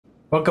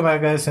Welcome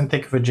back, guys, and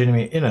thank you for joining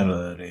me in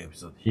another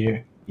episode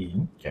here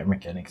in Car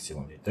Mechanic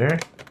Simulator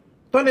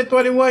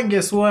 2021.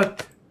 Guess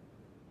what?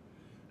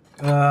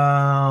 We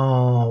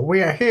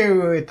are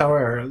here with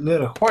our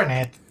little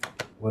Hornet.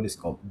 What is it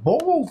called?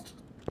 Bolt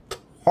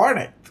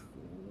Hornet.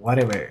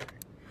 Whatever.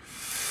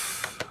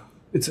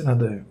 It's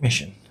another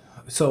mission.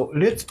 So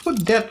let's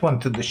put that one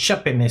to the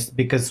shopping list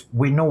because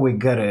we know we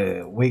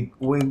gotta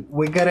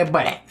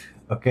buy it.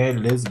 Okay,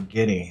 let's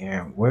get in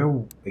here.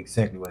 Where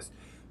exactly was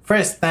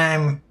first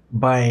time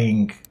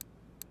buying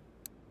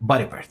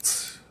body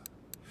parts?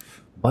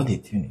 Body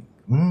tuning.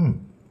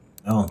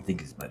 I don't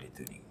think it's body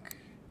tuning.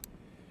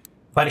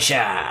 Body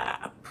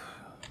shop.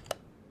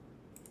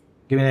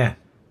 Give me that.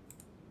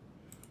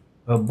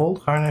 A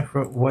bolt harness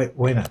for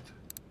why not?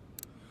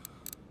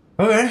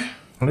 Okay,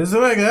 let's do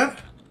it like that.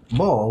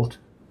 Bolt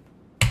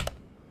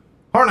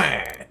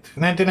Hornet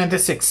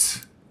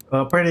 1996.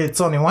 Apparently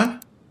it's only one.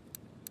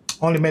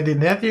 Only made in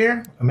that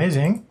year.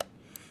 Amazing.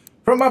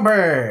 From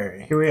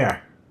Bumper. Here we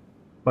are.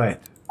 Buy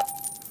it.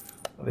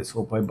 Let's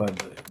hope I bought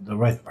the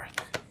right part.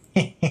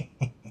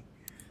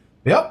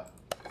 Yep.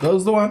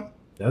 That's the one.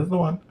 That's the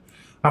one.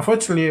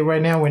 Unfortunately,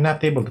 right now we're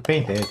not able to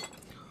paint it.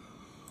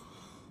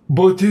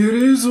 But it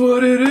is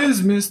what it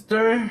is,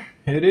 mister.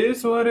 It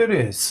is what it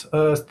is.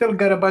 Still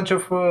got a bunch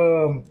of...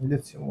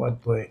 let's see,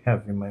 what do I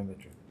have in my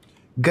inventory?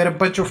 Got a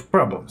bunch of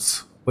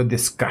problems with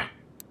this car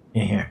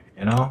in here,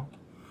 you know?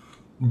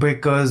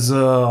 Because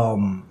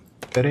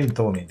they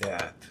told me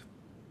that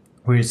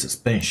rear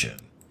suspension.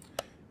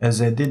 As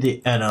I did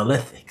the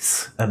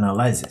analysis,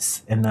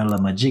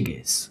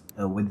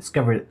 we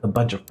discovered a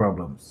bunch of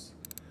problems.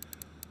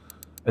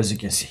 As you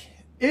can see,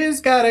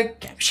 it's got a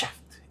camshaft,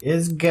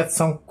 it's got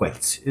some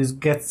quilts, it's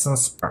got some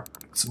spark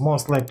plugs.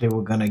 Most likely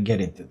we're gonna get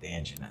into the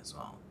engine as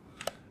well.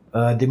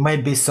 There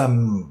might be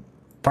some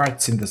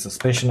parts in the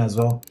suspension as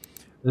well.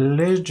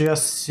 Let's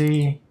just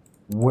see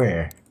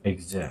where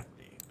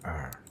exactly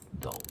are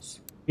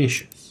those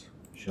issues,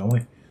 shall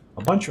we?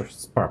 A bunch of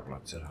spark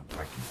plugs that are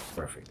working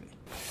perfectly.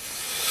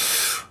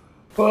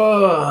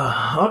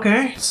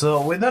 Okay,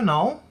 so we don't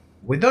know,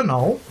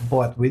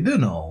 but we do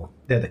know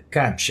that the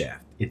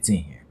camshaft it's in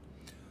here.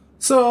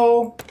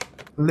 So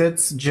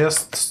let's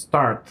just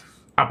start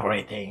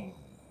operating.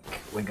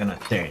 We're gonna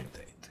turn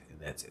it.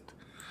 That's it.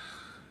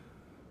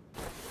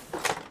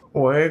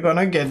 We're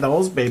gonna get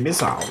those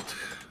babies out.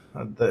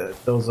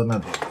 Those are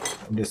not there.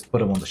 I'll just put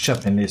them on the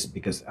shopping list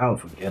because I'll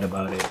forget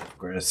about it, of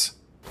course.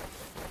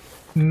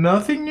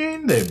 Nothing new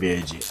in there,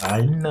 BG.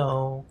 I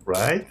know,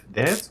 right?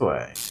 That's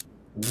why.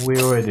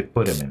 We already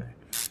put them in there.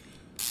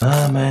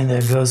 Oh man,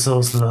 that goes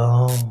so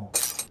slow.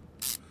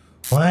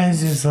 Why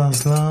is it so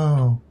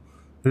slow?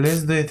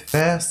 Let's do it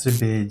faster,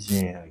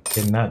 BG. I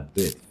cannot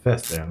do it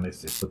faster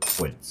unless I put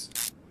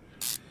points.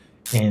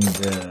 And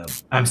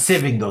I'm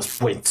saving those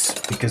points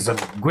because I'm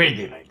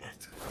greedy like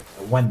that.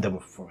 I want them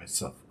for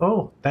myself.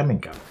 Oh,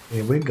 timing counter.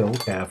 Here we go.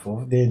 Half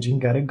of the engine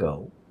gotta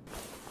go.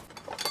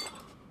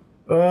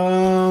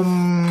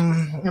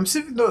 I'm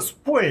saving those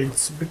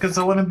points because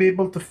I want to be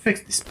able to fix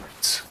these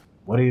parts.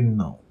 What do you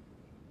know?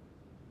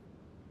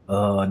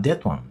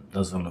 That one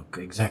doesn't look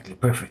exactly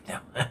perfect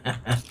now.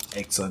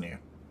 X on here.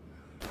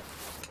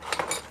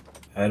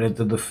 Add it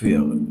to the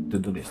field, to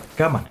the list.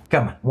 Come on,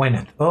 come on. Why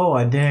not? Oh,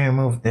 I didn't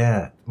remove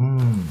that.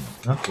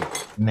 Okay.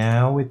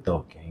 Now we're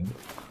talking.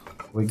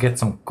 We get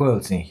some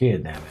coils in here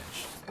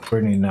damaged.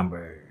 Burning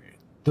number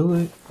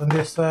 2 on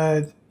this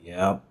side.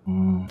 Yep.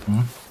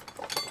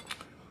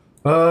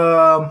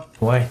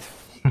 Wait.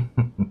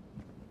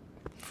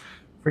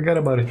 Forgot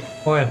about it.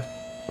 Oil.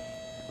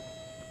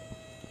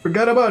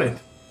 Forgot about it.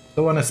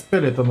 Don't want to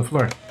spill it on the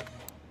floor.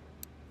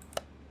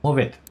 Move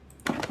it.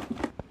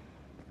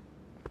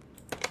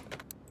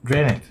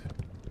 Drain it.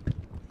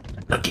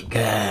 Looking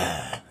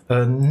good.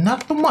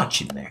 Not too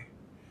much in there.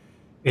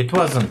 It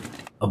wasn't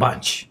a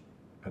bunch.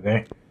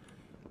 Okay.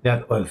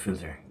 That oil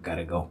filter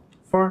gotta go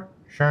for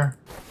sure.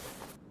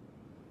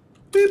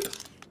 Beep.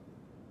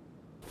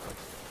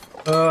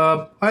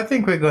 I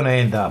think we're gonna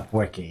end up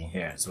working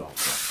here as well.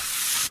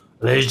 So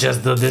let's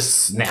just do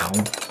this now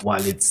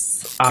while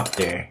it's up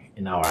there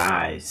in our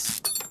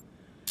eyes.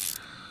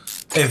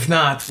 If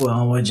not,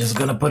 well, we're just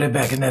gonna put it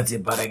back and that's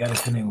it. But I got a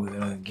feeling we're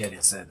gonna get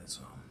inside as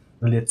well.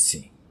 Let's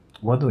see.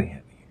 What do we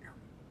have here?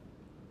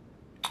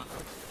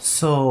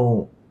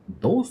 So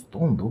those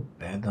don't look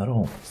bad at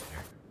all, mister.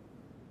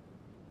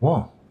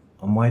 Well,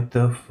 I might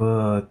have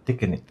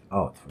taken it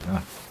out for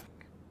nothing.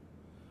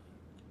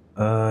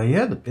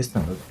 Yeah, the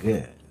piston looks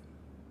good.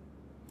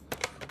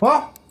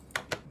 Well,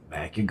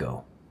 back you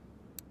go.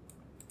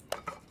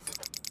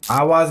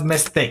 I was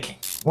mistaken.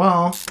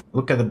 Well,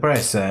 look at the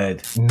bright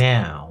side.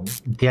 Now,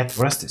 that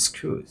rusted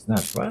screw is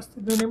not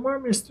rusted anymore,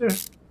 mister.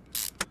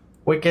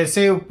 We can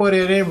say we put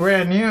it in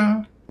brand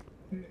new.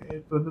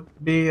 It would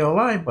be a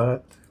lie,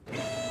 but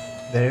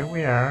there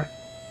we are.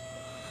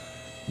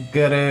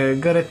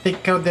 Gotta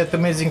take out that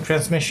amazing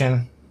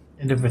transmission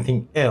and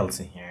everything else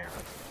in here.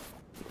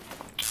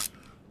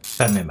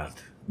 Timing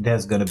belt.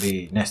 That's gonna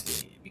be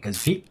nasty because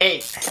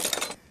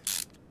V8.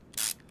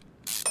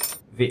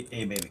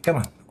 V8, baby. Come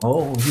on.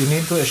 Oh, you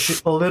need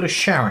to a little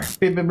shower.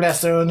 Baby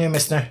blaster on you,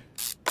 mister.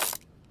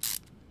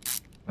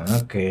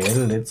 Okay,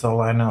 let's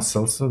align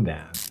ourselves to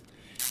that.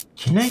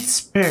 Can I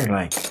spare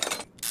like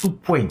 2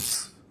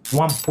 points?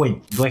 1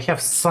 point? Do I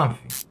have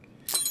something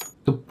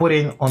to put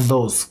in on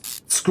those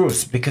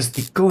screws? Because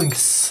they're going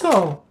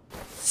so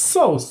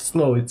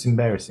slow. It's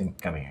embarrassing.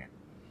 Come here.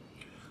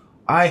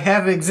 I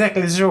have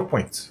exactly 0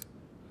 points.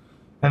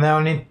 And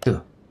I'll need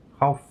 2.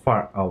 How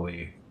far are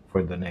we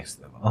for the next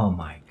level? Oh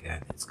my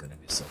god, it's gonna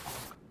be so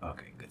long.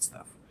 Okay, good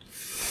stuff.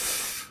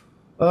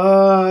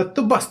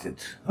 2 busted.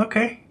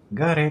 Okay,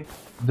 got it.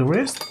 The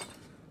rest?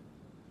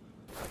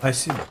 I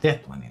see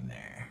that one in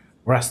there.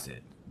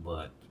 Rusted,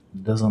 but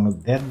doesn't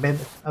look that bad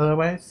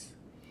otherwise.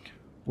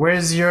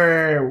 Where's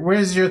your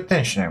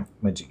tensioner,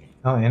 Majiki?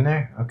 Oh, in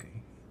there?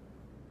 Okay.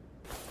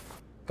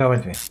 Go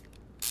with me.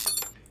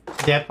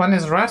 That one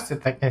is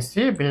rusted, I can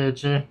see,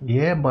 bitch.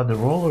 Yeah, but the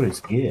roller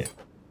is good.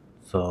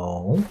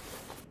 So,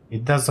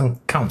 it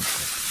doesn't count.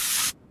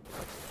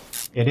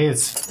 It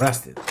is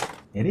rusted.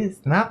 It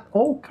is. Not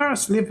all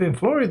cars live in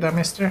Florida,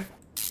 mister.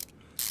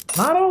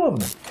 Not all of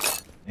them.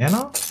 You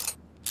know?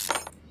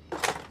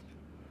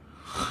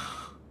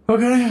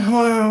 Okay,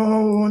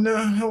 oh,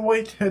 no,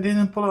 wait, I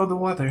didn't pull out the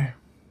water.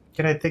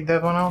 Can I take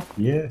that one out?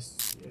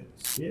 Yes,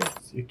 you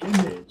can,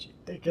 bitch.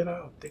 Take it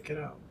out,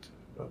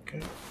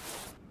 Okay.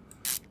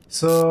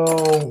 So,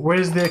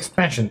 where's the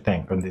expansion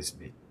tank on this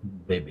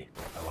baby?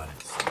 I wanted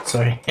to say.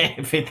 Sorry,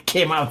 if it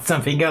came out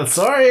something else.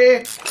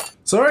 Sorry,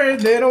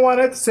 they don't want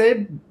to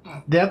say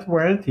that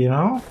word, you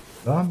know?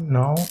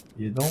 No,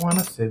 you don't want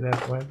to say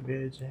that word,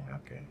 bitch.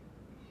 Okay.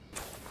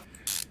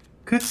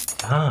 Good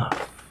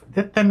stuff.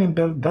 That timing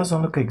belt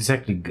doesn't look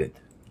exactly good.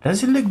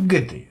 Does it look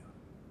good to you?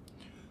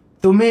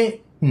 To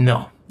me,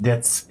 no.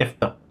 That's effed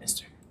up,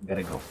 mister.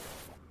 Gotta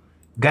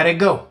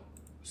go.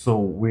 So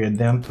we're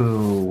down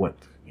to what?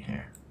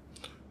 Here.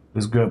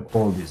 Let's grab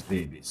all these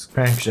babies.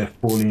 Crankshaft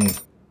pulling.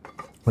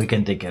 We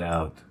can take it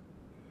out.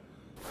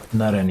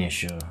 Not an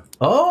issue.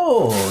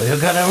 Oh, you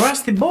got a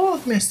rusty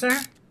bolt, mister.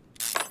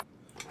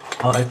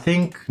 I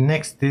think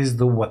next is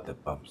the water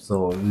pump.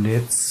 So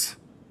let's...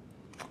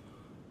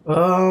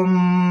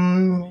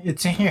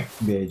 it's in here,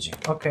 BAG.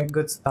 Okay,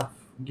 good stuff.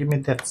 Give me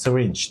that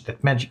syringe,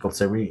 that magical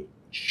syringe.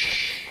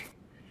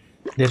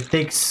 That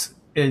takes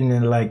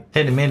in like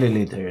 10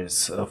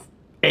 milliliters of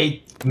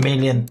 8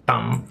 million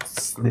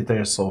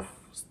liters of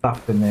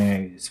stuff in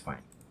there is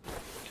fine.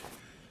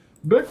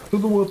 Back to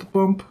the water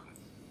pump.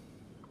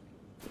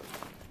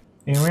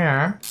 Here we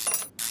are.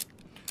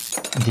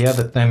 The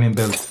other timing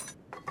belt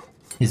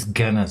is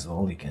gone as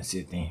well. You can see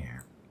it in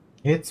here.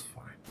 It's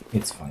fine,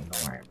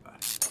 don't worry about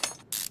it.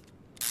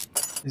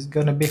 It's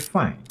gonna be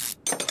fine.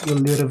 Your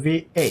little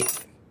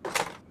V8.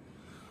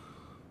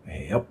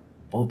 Yep,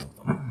 both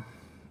of them.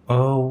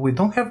 Oh, we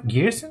don't have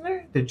gears in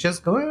there? They're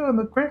just going on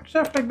the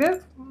crankshaft like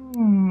that?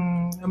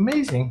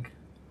 Amazing.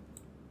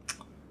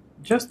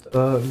 Just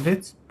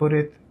let's put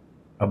it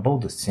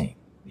about the same.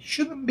 It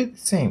shouldn't be the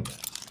same.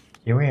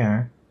 Here we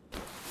are.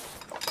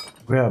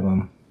 Grab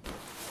them.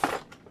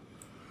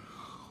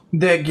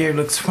 That gear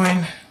looks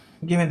fine.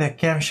 Give me that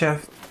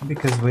camshaft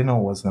because we know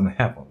what's gonna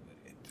happen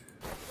with it.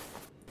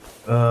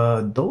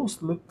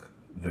 Those look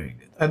very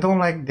good. I don't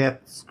like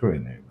that screw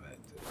in there, but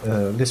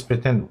let's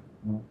pretend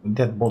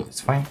that bolt is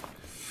fine.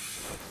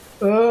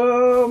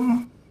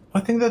 I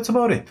think that's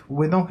about it.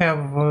 We don't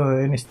have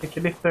any sticky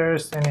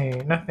lifters,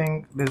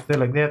 nothing. Let's do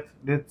like that.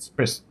 Let's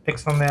press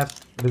X on that.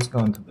 Let's go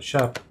into the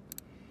shop.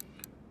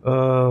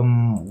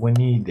 We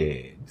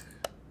needed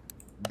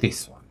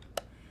this one.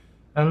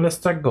 And let's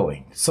start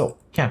going. So,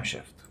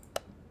 camshaft.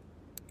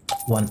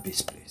 One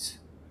piece, please.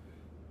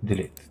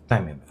 Delete.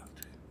 Timing belt.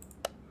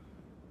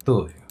 2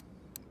 of you.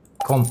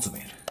 Consumer.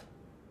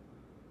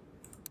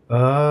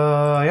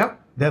 Yeah,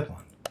 that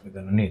one. We're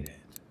gonna need it.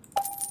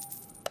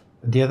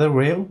 The other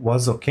rail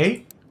was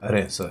okay. I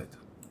didn't saw it.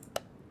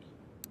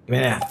 Give me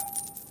that.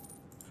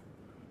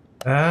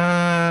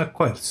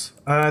 Coils.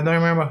 I don't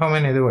remember how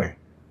many there were.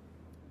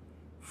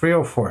 3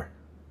 or 4.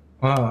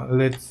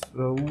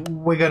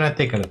 We're gonna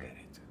take a look at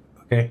it.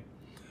 Okay.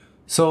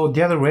 So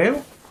the other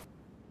rail?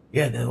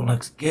 Yeah, that one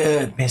looks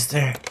good,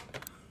 mister.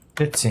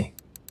 Let's see.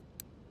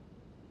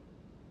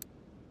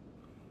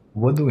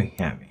 What do we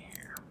have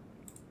here?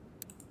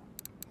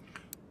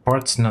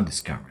 Parts not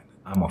discovered.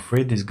 I'm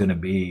afraid it's gonna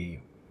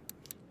be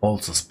all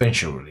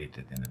suspension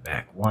related in the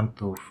back. 1,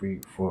 2,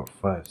 3, 4,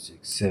 5,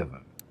 6,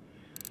 7,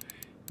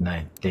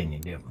 9, 10,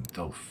 11,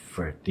 12,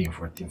 13,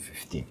 14,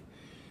 15.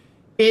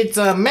 It's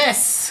a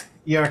mess!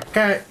 Your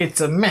car, it's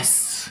a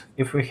mess.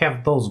 If we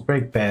have those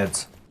brake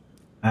pads,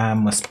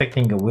 I'm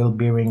expecting a wheel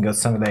bearing or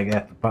something like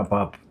that to pop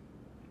up.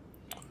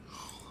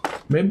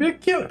 Maybe a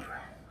killer.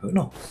 Who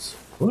knows?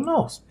 Who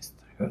knows,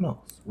 mister? Who knows?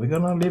 We're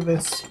gonna live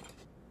and see.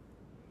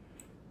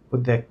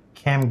 Put that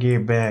cam gear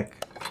back.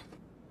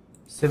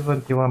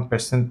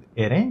 71%.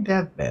 It ain't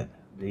that bad.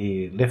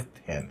 The left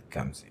hand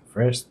comes in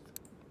first.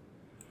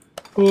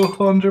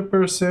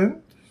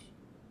 100%.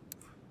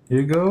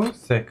 Here you go.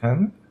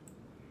 Second.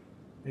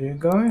 Here you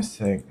go.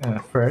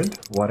 Third.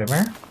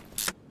 Whatever.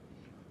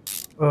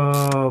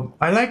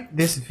 I like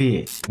this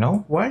V8. You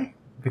know why?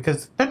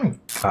 Because the timing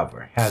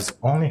cover has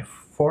only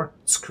 4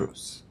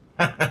 screws.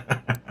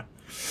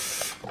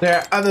 There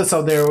are others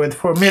out there with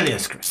 4 million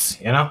screws,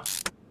 you know?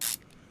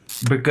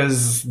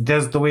 Because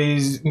that's the way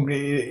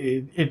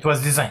it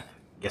was designed.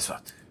 Guess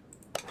what?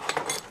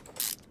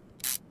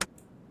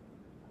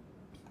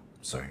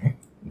 Sorry,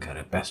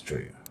 gotta pass through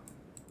you.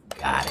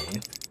 Got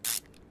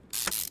it.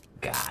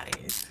 Got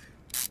it.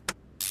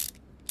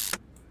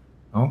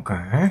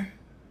 Okay.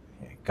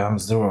 Here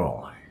comes the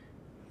roller.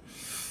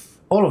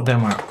 All of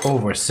them are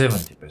over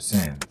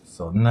 70%,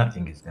 so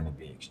nothing is gonna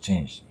be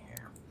exchanged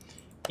here.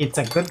 It's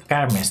a good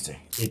car, mister.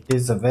 It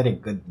is a very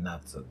good,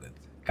 not so good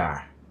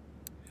car.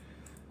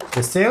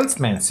 The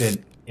salesman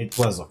said it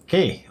was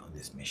okay on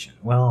this mission.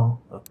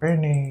 Well,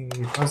 apparently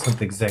it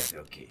wasn't exactly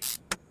okay,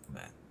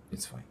 but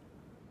it's fine.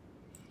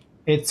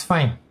 It's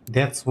fine.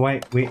 That's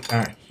why we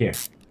are here,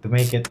 to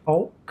make it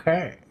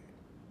okay.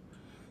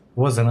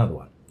 Was another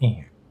one in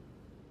here.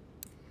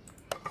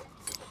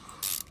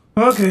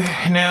 Okay,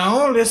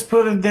 now let's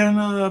put it down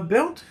a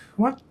belt.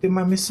 What am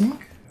I missing?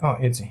 Oh,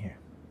 it's in here.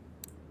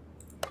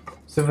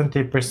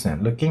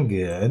 70%, looking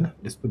good.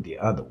 Let's put the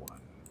other one.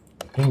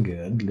 Looking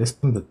good. Let's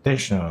put the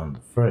tension on the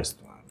first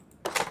one.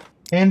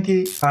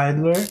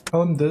 Anti-idler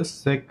on the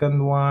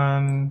second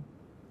one.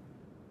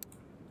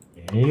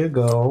 Here you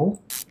go.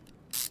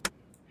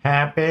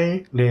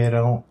 Happy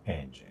little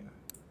engine.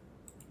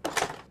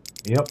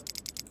 Yep.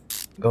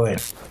 Go in.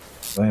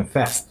 Go in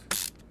fast.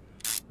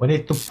 We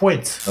need 2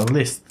 points at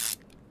least.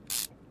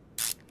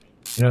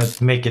 You know,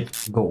 to make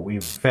it go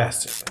even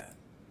faster.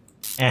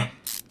 But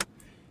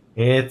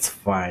it's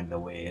fine the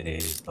way it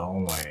is.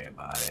 Don't worry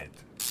about it.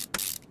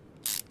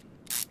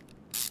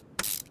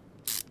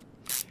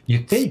 You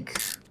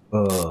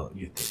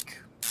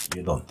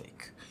don't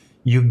take.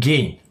 You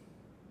gain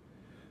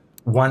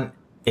 1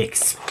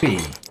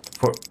 XP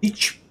for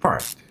each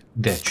part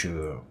that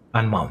you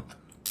unmount.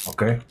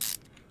 Okay?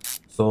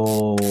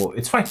 So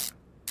it's fine.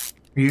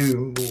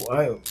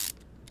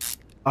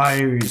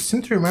 I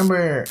seem to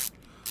remember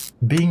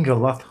being a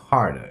lot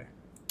harder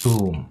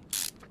to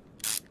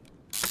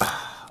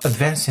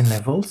advance in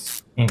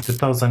levels in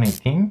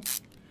 2018.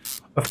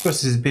 Of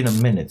course, it's been a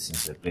minute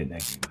since I played that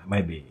game. I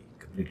might be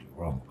completely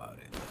wrong about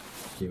it.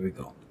 Here we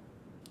go.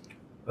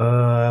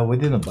 We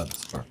didn't buy the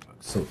spark plug.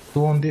 So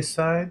 2 on this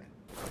side.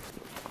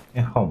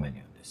 And how many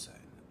on this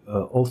side?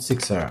 All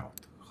 6 are out.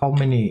 How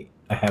many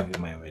I have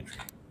in my inventory?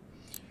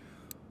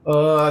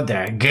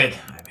 They're good.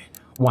 I mean,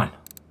 1.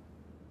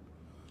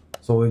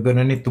 So we're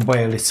gonna need to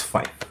buy at least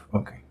 5.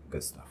 Okay,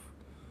 good stuff.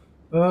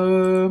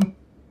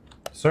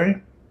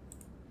 Sorry?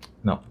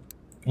 No.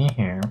 In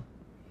here.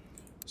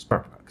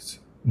 Spark plugs.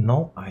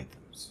 No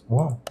items.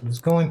 Well, let's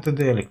go into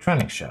the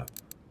electronic shop.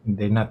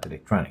 They're not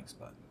electronics,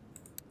 but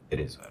it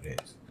is what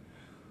it is.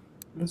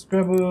 Let's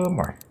grab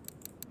more.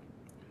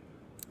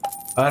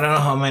 I don't know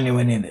how many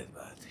we needed,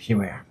 but here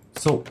we are.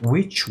 So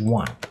which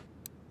one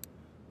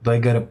do I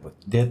gotta put?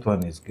 That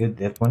one is good.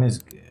 That one is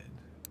good.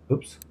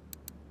 Oops.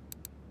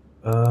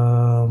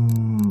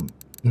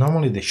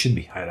 Normally they should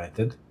be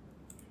highlighted,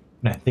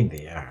 and I think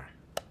they are.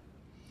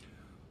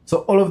 So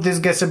all of these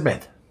guys are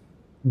bad.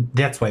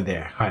 That's why they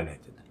are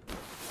highlighted.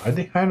 Are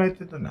they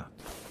highlighted or not?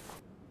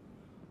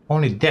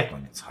 Only that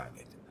one is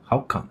highlighted. How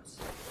comes?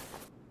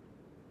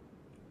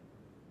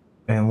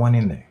 And 1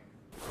 in there.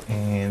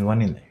 And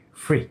 1 in there.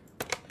 3.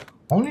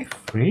 Only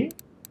 3?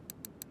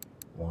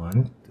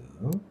 1,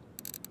 2,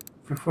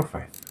 3, 4,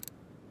 5.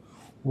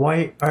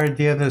 Why are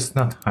the others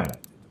not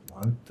highlighted?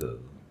 1,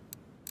 2,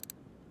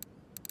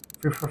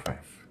 3, 4,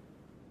 5.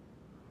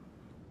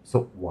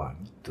 So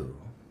 1, 2.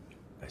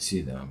 I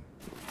see them.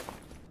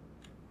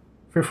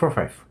 3, 4,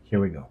 5. Here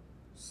we go.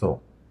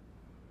 So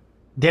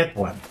that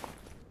one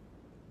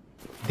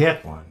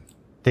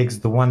takes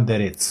the one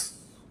that it's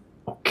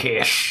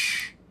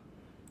okay-ish.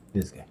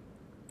 This guy.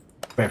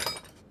 Perfect.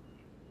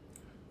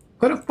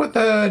 Could have put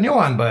a new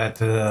one,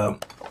 but I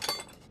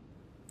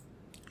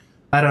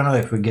don't know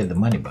if we get the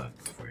money back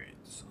for it.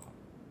 So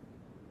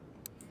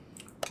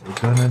we're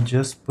gonna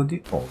just put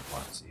the old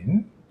ones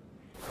in,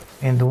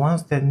 and the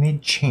ones that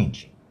need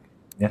changing.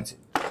 That's it.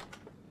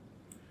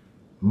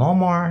 No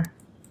more,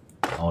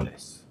 no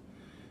less.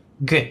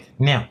 Good.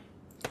 Now,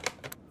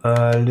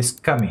 let's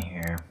come in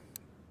here.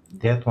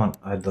 That one,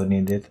 I don't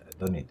need it. I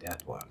don't need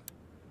that one.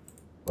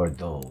 Or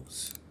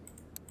those.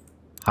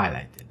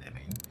 Highlighted, I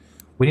mean.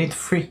 We need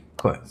 3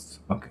 coins.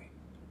 Okay.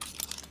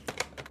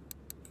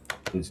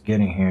 Let's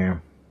get in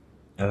here.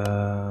 3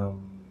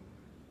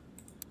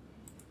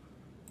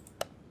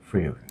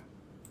 of you.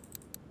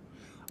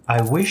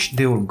 I wish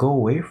they would go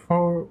away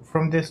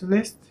from this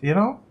list, you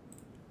know?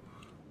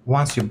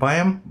 Once you buy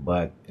them,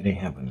 but it ain't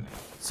happening.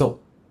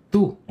 So,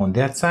 2 on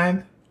that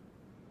side.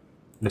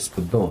 Let's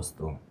put those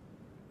 2.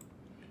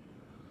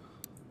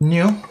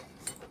 New.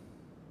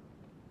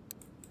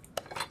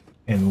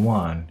 And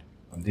 1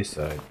 on this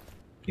side.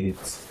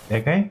 It's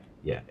that guy?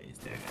 Yeah, it's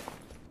that guy.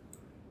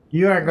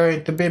 You are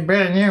going to be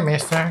brand new,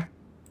 mister.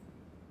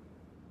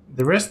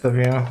 The rest of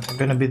you are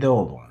gonna be the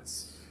old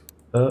ones.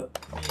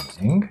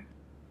 Amazing.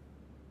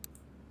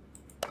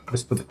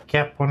 Let's put a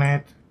cap on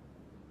it.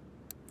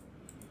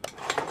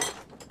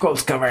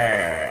 Close cover.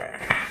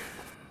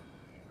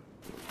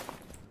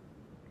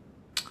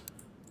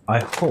 I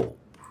hope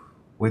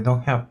we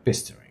don't have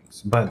piston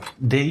rings, but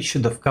they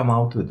should have come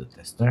out with the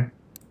tester,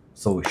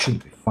 so we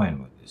should be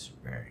fine with this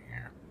repair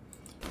here.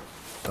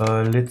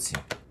 Let's see.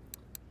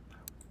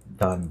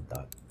 Done,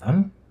 done,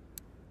 done.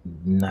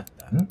 Not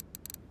done.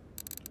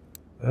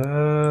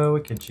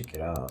 We can check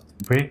it out.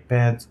 Brake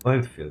pads,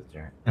 oil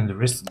filter, and the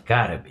rest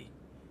gotta be.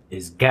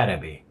 It's gotta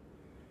be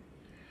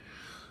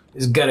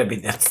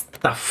that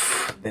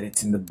stuff that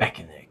it's in the back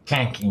in there,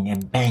 clanking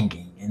and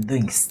banging and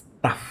doing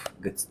stuff,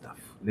 good stuff.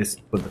 Let's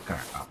put the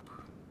car up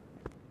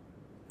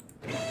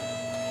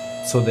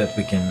so that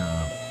we can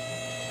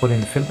put in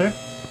the filter.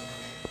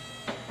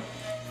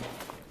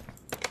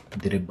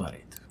 Did it butt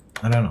it?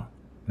 I don't know.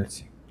 Let's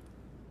see.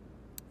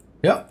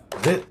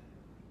 Yep, it.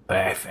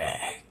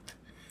 Perfect.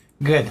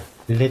 Good.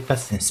 Let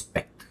us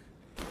inspect.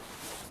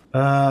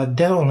 That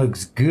one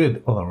looks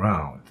good all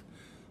around.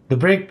 The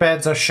brake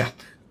pads are shut,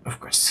 of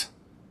course.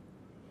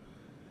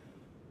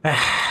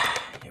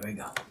 Here we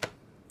go.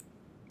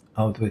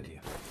 Out with you.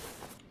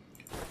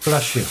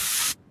 Flush you.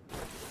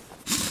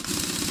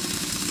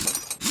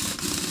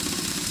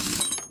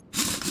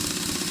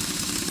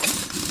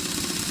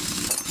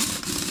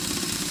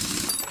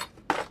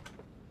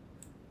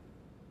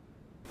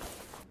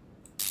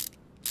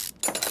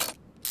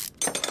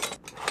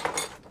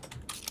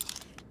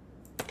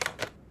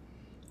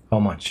 How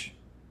much?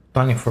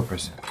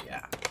 24%.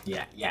 Yeah.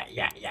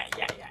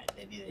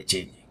 They did a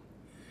changing.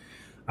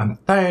 I'm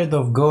tired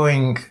of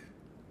going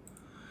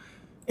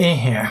in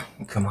here.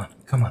 Come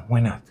on, why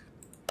not?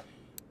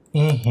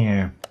 In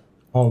here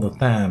all the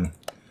time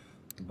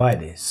to buy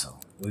this, so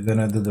we're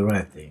gonna do the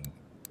right thing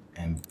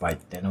and buy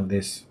 10 of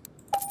this.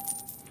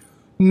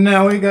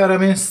 Now we got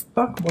them in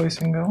stock,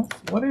 boys and girls.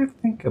 What do you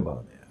think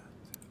about that?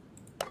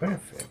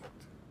 Perfect.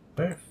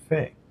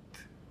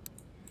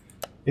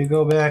 You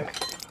go back.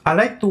 I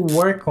like to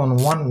work on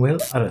one wheel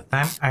at a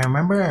time. I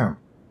remember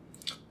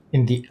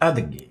in the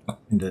other game,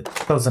 in the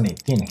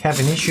 2018,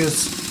 having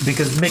issues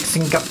because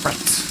mixing up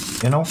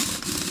parts, you know?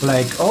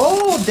 Like,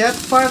 oh, that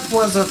part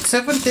was at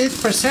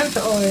 78%,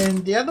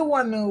 and the other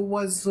one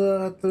was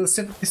at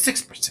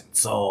 76%.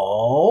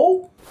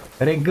 So,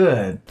 very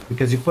good,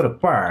 because you put a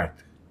part.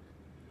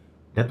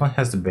 That one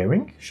has the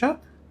bearing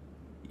shot?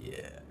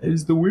 Yeah,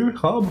 it's the wheel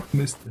hub,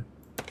 mister.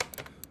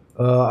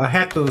 I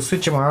had to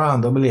switch them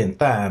around a million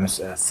times.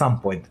 At some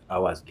point, I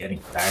was getting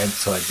tired,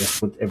 so I just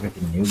put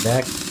everything new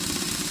back.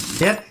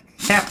 That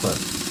happened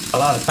a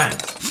lot of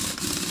times.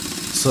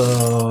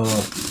 So,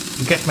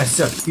 get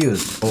myself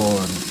used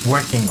on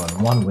working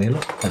on one wheel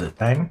at a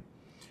time,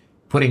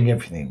 putting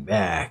everything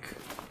back,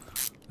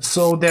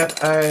 so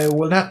that I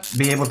will not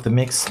be able to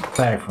mix the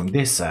tire from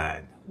this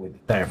side with the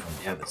tire from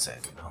the other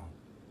side, you know?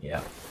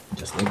 Yeah,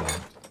 just like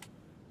that.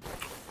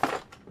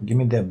 Give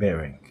me that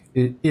bearing.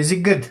 Is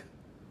it good?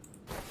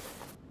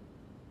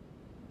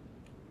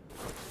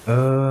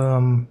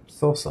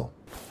 So.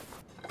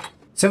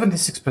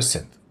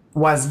 76%.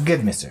 Was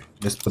good, mister.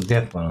 Just put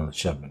that one on the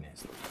shopping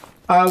list.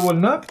 I will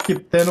not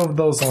keep 10 of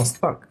those on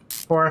stock.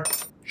 For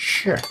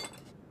sure.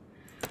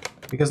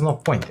 Because no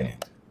point in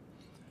it.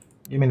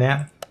 Give me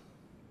that.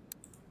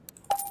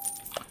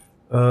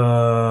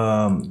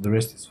 The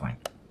rest is fine.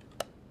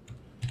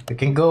 You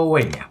can go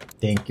away now.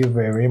 Thank you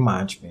very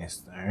much,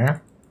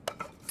 mister.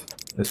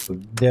 Let's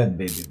put that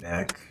baby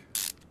back.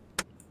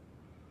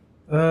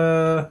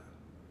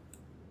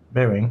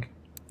 Bearing.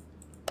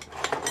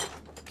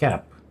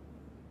 Cap.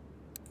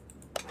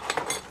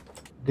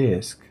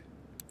 Disc.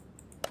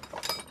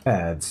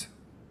 Pads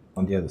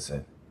on the other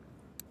side.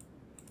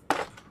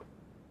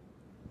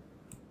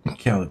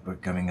 Caliper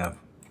coming up.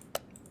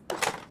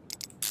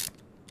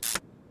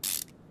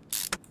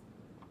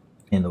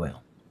 In the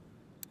wheel.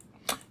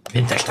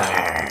 Vintage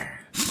tire.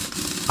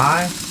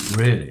 I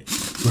really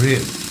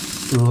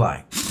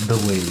like the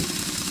way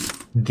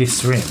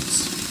these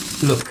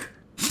rims look.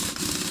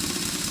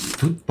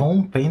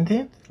 Two-tone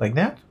painted like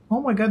that?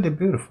 Oh my god, they're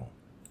beautiful.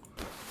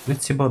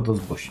 Let's see about those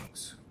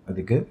bushings. Are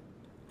they good?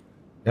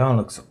 That one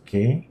looks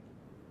okay.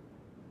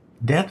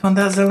 That one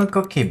doesn't look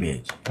okay,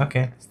 bitch.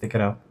 Okay, let's take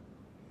it out.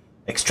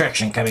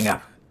 Extraction coming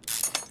up.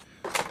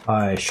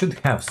 I should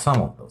have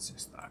some of those in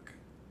stock.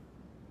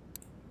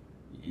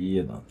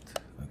 You don't.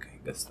 Okay,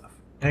 good stuff.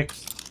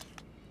 Next.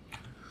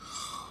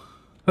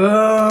 The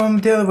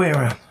other way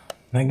around.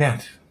 Like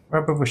that.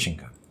 Rubber bushing.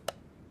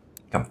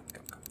 Come.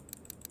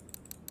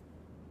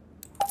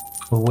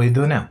 What will we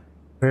do now?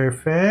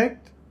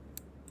 Perfect.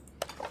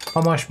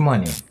 How much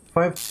money?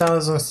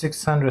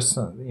 5,600.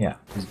 Yeah,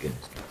 it's good.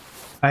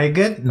 Are you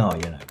good? No,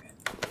 you're not good.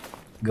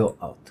 Go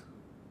out.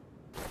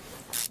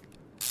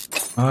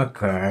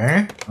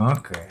 Okay.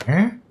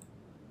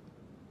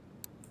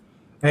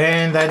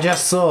 And I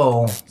just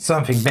saw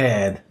something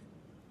bad,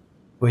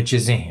 which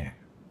is in here.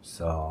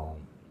 So,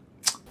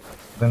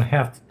 I'm gonna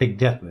have to take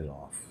that wheel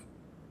off.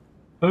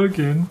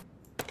 Again.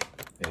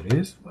 It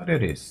is what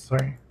it is.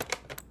 Sorry.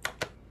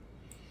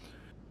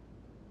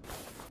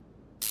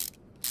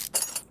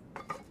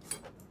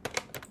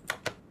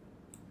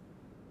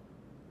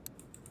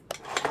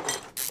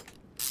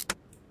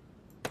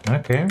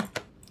 okay.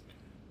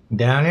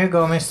 Down you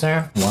go,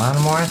 mister.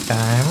 One more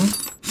time.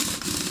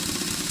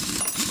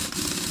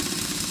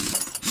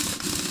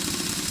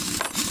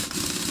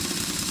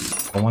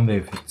 I wonder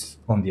if it's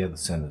on the other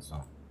side as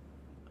well.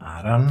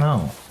 I don't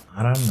know.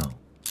 I don't know.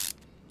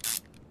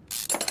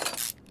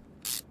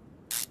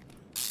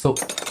 So,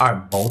 are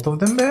both of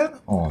them bad?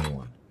 Or only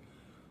one?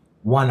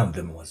 One of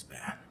them was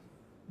bad.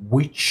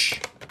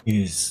 Which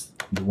is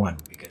the one?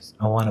 Because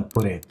I want to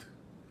put it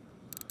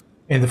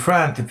in the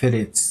front if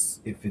it's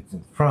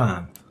in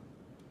front,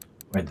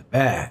 or in the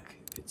back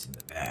if it's in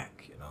the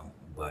back, you know.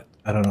 But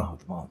I don't know how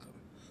to mount them.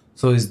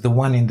 So it's the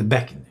one in the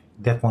back in there.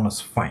 That one was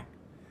fine.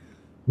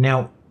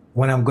 Now,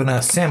 when I'm gonna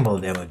assemble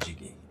the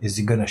jiggy, is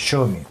it gonna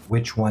show me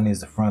which one is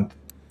the front,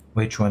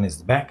 which one is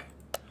the back?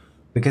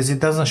 Because it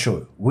doesn't show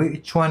you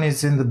which one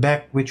is in the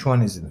back, which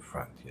one is in the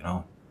front, you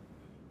know?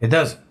 It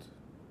doesn't.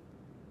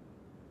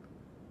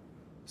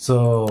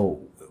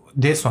 So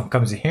this one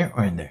comes in here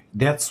or in there.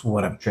 That's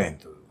what I'm trying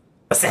to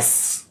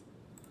assess.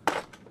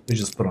 We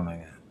just put on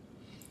like that.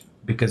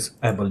 Because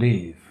I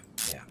believe,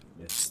 yeah,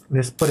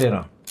 let's put it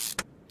on.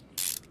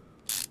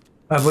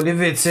 I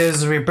believe it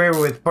says repair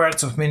with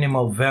parts of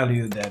minimal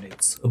value, that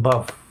it's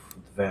above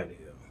the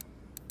value.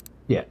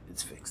 Yeah,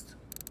 it's fixed.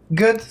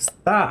 Good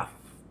stuff.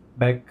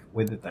 Back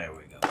with the tire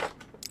we go.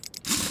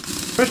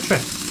 First try.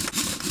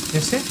 You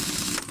see?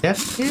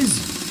 That's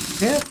easy.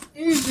 That's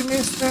easy,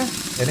 mister.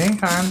 It ain't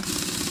hard.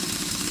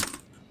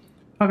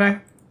 Okay.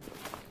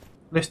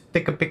 Let's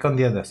take a peek on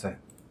the other side.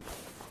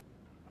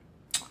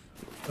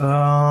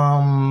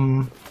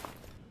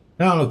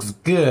 That looks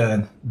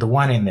good. The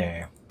one in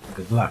there.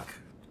 Good luck.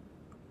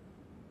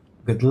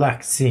 Good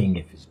luck seeing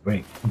if it's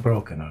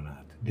broken or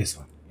not. This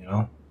one, you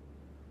know?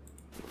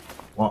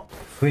 Well,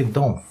 if we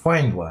don't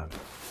find one,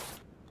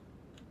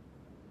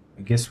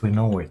 I guess we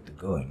know where to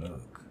go and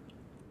look.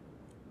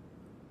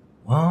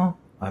 Well,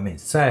 I'm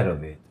inside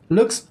of it.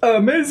 Looks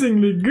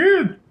amazingly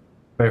good!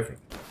 Perfect.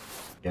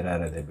 Get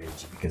out of the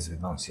bridge because we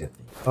don't see a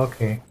thing.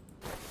 Okay.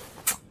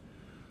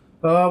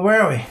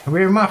 Where are we?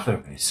 Rear muffler,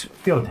 please.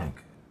 Fuel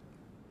tank.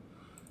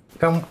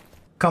 Come.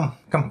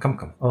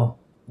 Oh,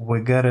 we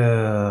got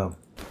a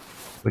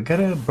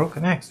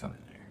broken axle in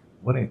there.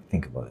 What do you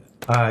think about it?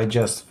 I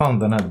just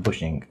found another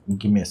bushing.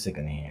 Give me a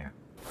second here.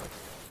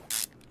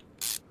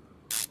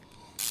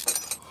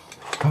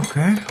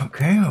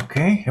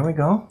 Okay. Here we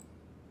go.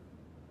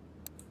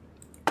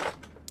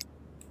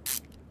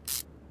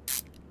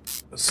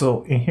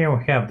 So in here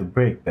we have the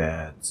brake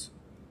pads.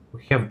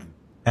 We have the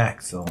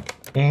axle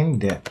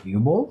and that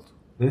U-bolt.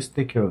 Let's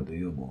take care of the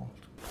U-bolt.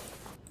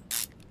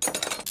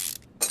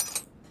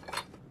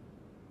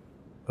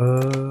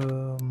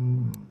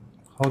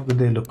 How do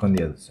they look on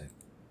the other side?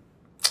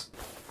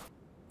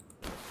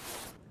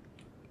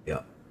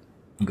 Yeah,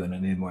 I'm gonna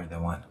need more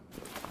than one.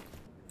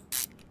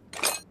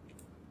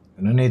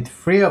 Gonna need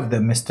 3 of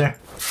them, mister.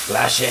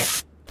 Flash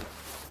it.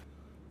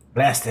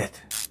 Blast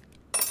it.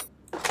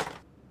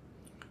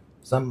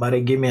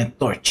 Somebody give me a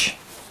torch.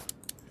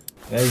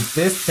 Cause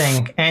this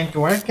thing ain't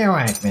working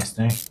right,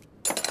 mister.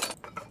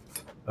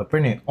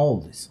 Apparently all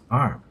this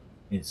arm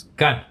is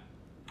gone.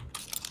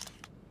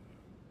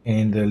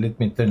 And let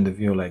me turn the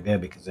view like that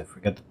because I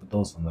forgot to put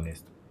those on the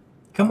list.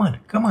 Come on.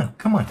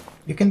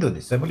 You can do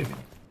this, I believe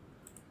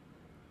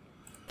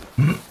in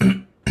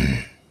you.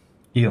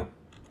 You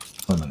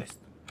on the list.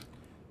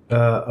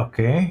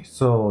 Okay,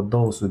 so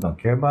those we don't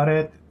care about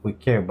it. We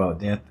care about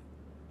that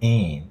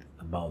and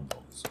about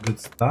those. Good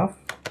stuff.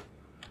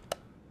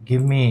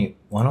 Give me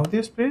one of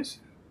these, please.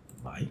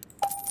 Buy.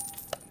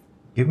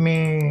 Give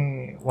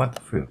me 1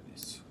 to 3 of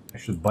these. I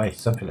should buy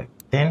something like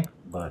 10,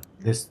 but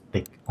let's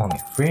take only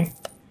 3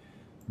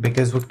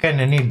 because we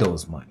kind of need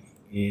those money.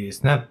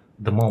 It's not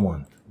the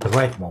moment, the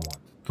right moment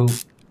to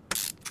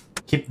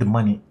keep the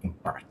money in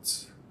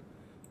parts.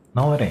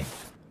 No, it ain't.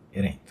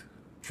 It ain't.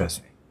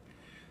 Trust me.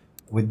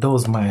 With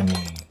those money,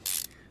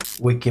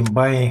 we can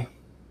buy.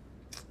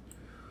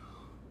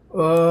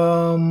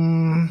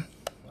 I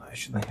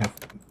shouldn't have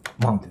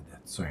mounted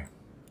that. Sorry.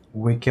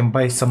 We can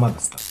buy some other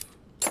stuff,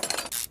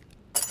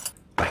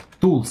 like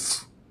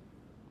tools,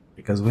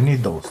 because we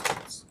need those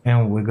tools,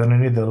 and we're gonna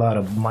need a lot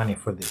of money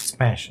for the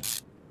expansion.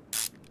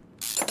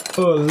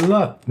 A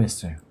lot,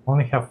 mister.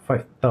 Only have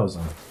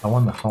 5,000. I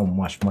wonder how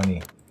much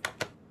money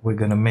we're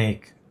gonna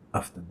make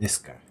after this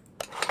car.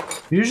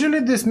 Usually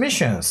these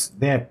missions,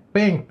 they're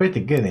paying pretty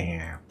good in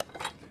here.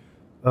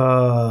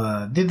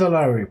 Did a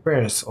lot of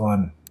repairs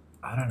on,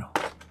 I don't know,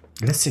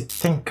 let's say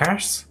 10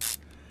 cars?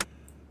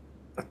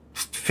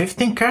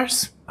 15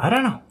 cars? I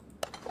don't know.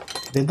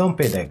 They don't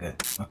pay that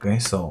good. Okay,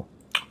 so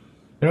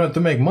in order to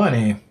make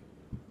money,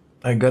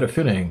 I got a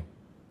feeling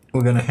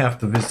we're gonna have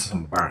to visit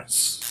some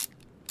barns,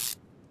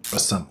 or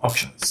some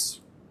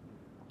auctions,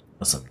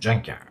 or some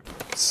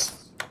junkyards,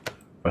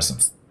 or some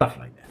stuff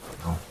like that, you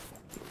know?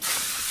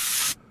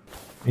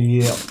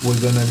 Yeah, we're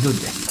gonna do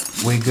that.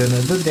 We're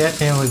gonna do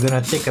that, and we're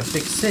gonna take a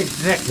peek, see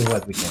exactly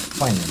what we can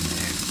find in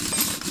there.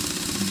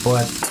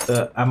 But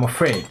I'm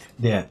afraid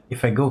that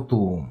if I go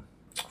to,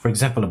 for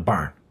example, a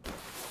barn,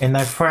 and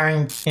I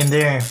find in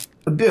there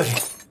a beauty,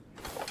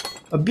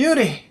 A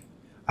beauty.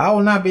 I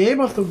will not be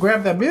able to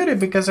grab that beauty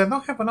because I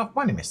don't have enough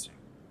money, mister.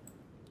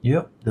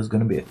 Yep, there's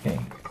gonna be a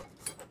thing.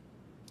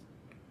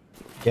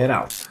 Get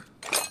out.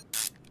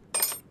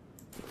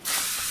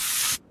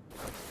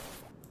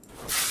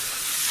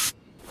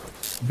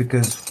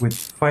 Because with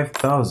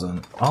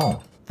 5,000, I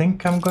don't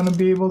think I'm gonna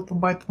be able to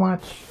buy too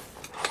much.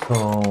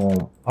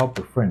 So I'll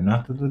prefer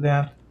not to do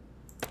that.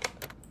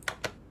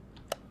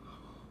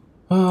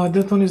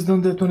 That one is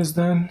done, that one is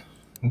done.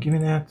 Give me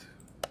that.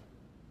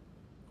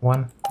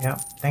 One, yeah,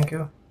 thank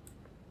you.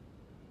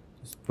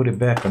 Just put it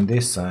back on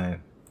this side.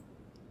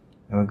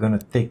 And we're gonna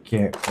take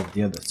care of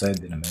the other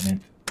side in a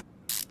minute.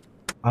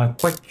 I'm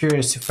quite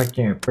curious if I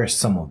can repair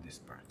some of these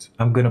parts.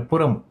 I'm gonna put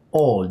them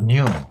all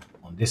new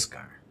on this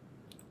car.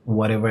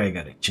 Whatever I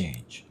gotta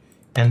change.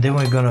 And then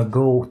we're gonna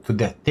go to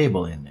that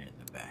table in there in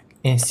the back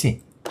and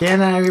see,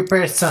 can I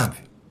repair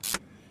something?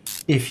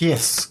 If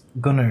yes,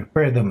 gonna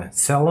repair them and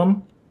sell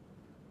them.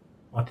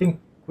 I think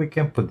we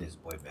can put this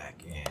boy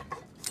back in.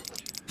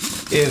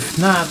 If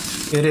not,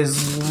 it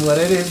is what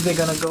it is. They're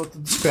gonna go to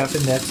the scrap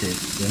and that's it,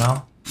 you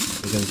know?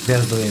 Because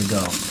that's the way it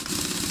goes.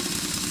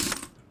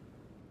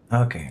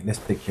 Okay, let's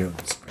take care of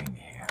the spring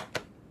here.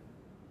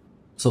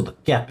 So the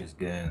cap is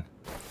good.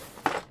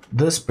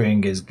 The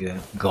spring is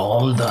good.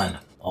 Golden.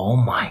 Oh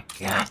my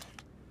god.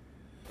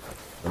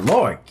 The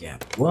lower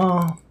cap.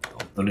 Well,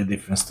 totally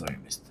different story,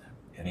 mister.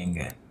 It ain't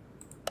good.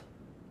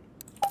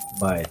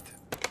 Buy it.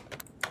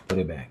 Put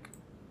it back.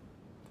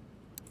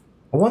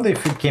 I wonder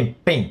if we can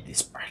paint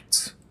these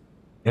parts.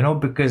 You know,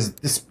 because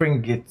this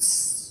spring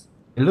gets...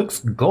 It looks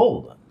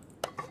golden.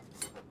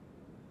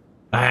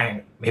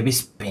 Maybe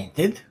it's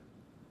painted?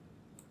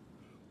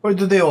 Or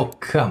do they all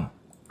come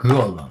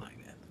golden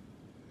like that?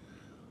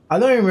 I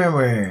don't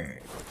remember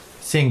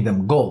seeing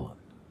them golden.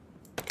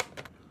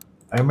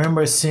 I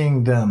remember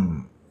seeing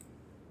them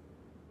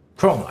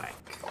chrome-like,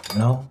 you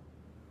know?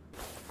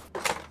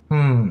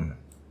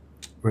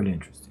 Really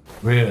interesting.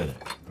 Really,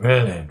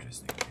 really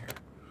interesting here.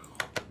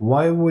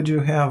 Why would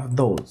you have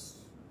those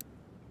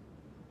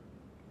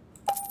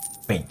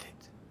painted?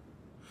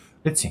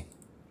 Let's see.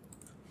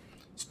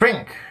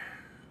 Spring!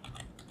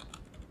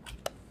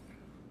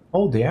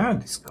 Oh, they are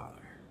this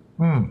color.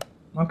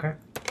 Okay.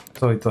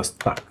 So it was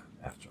stuck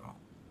after all.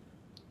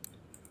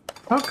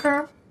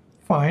 Okay,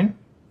 fine.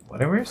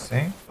 Whatever you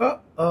say.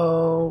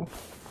 Uh-oh.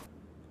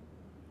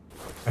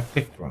 I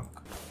clicked wrong.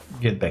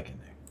 Get back in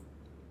there.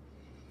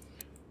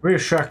 Rear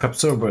shock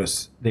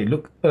absorbers. They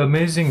look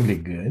amazingly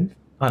good.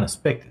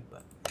 Unexpected,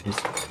 but this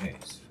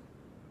is.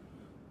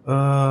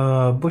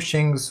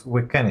 Bushings,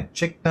 we kinda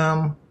checked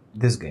them.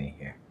 This guy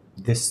here.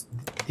 This,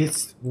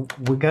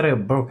 we got a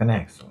broken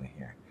axle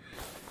here.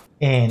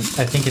 And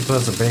I think it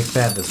was a brake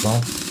pad as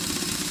well.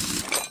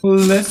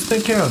 Let's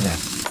take care of that,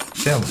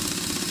 shall we?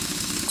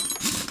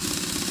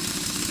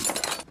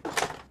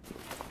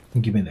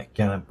 Give me that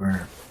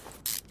caliper.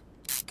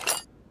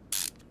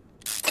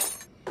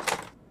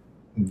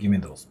 Give me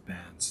those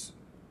pads.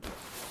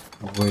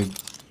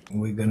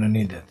 We're gonna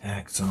need that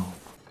axle.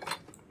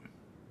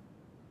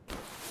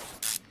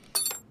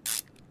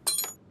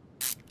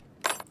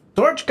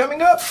 Torch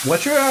coming up!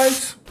 Watch your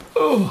eyes!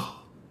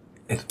 Oh,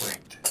 it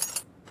worked.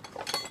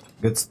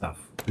 Good stuff.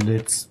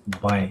 Let's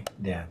buy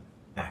that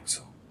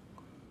axle.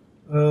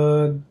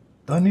 Do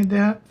I need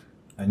that?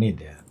 I need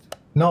that.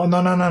 No,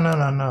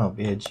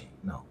 BG.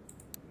 No.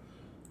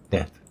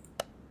 That.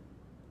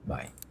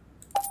 Buy.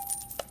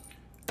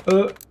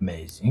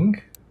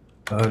 Amazing.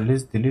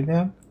 Let's delete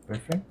that.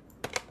 Perfect.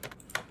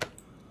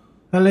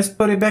 And let's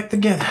put it back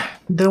together.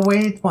 The way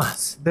it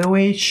was. The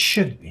way it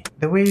should be.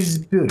 The way it's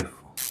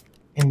beautiful.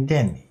 And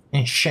dandy.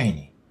 And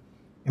shiny.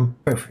 And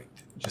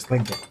perfect. Just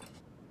like that.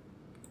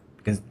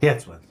 Because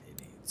that's what it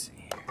needs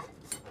here.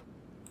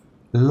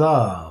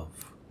 Love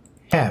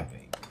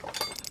having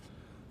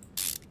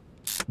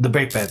the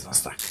brake pads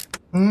unstuck.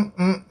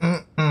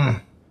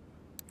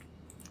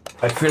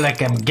 I feel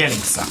like I'm getting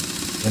some,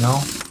 you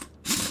know?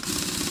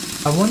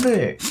 I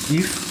wonder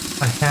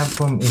if I have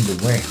them in the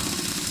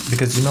warehouse.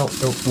 Because, you know,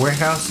 the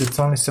warehouse, it's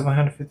only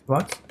 750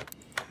 bucks.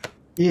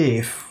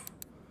 If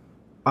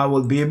I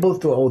will be able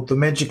to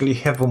automatically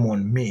have them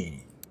on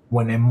me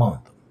when I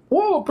mount them.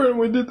 Well,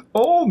 apparently we did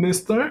all,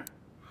 mister.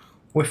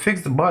 We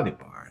fixed the body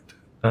part.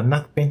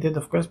 Not painted,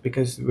 of course,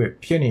 because we're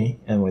puny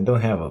and we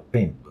don't have a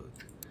paint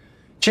booth.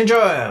 Change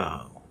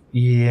oil!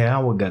 Yeah,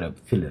 we gotta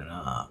fill it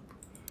up.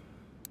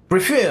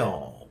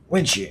 Refill!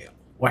 Windshield!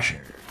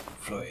 Washer!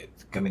 Fluid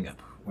coming up.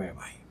 Where am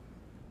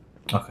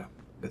I? Okay,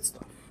 good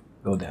stuff.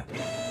 Go there.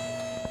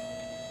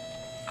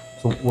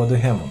 So, what do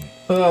you have on me?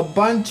 A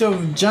bunch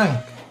of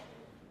junk!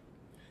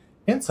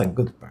 And some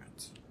good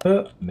parts.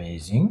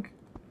 Amazing.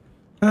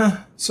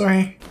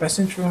 Sorry,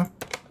 passing through.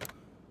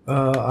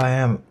 I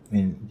am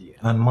in the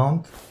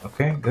unmount.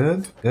 Okay,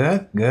 good.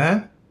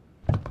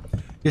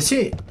 You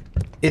see,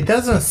 it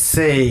doesn't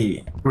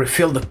say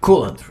refill the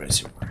coolant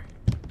reservoir.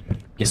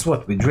 Guess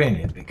what? We drain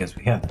it because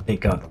we have to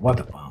take out the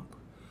water pump.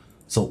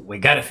 So we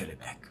gotta fill it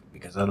back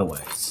because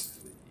otherwise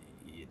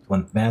it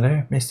won't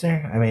matter,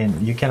 mister. I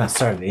mean, you cannot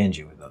start the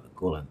engine without the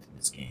coolant in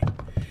this game.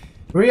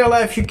 Real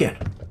life you can.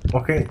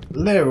 Okay,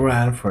 let it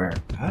run for,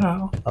 I don't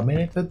know, a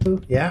minute or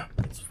two. Yeah,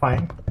 it's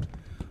fine.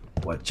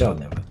 Watch out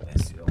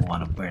nevertheless, you don't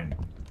want to burn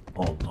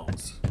all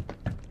those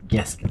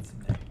gaskets in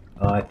there.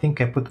 I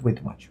think I put way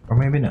too much, or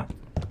maybe not.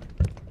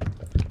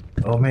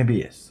 Or maybe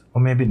yes,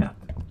 or maybe not,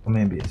 or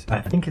maybe yes.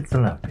 I think it's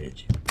enough,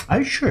 Paige. Are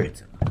you sure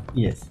it's enough?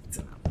 Yes, it's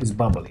enough. It's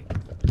bubbling.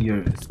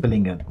 You're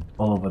spilling it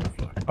all over the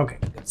floor. Okay,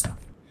 good stuff.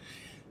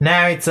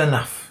 Now it's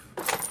enough.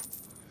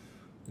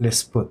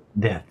 Let's put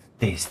that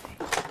tasty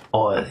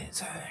oil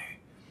inside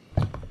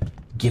there.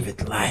 Give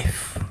it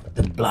life.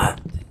 The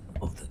blood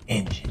of the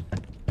engine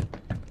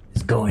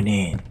is going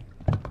in.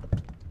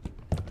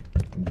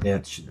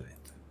 That should do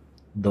it.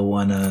 Don't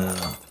wanna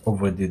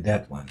overdo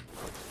that one.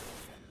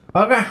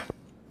 Okay.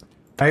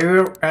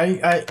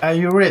 Are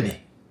you ready?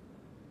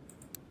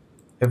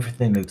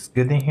 Everything looks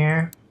good in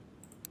here.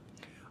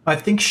 I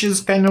think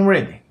she's kind of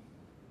ready.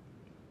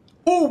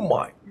 Oh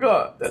my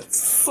god, that's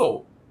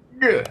so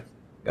good.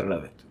 Gotta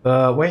love it.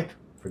 Wait,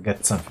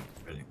 forget something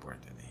really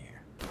important in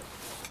here.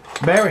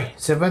 Berry,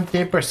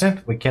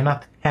 78%. We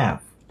cannot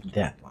have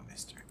that one,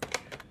 mister.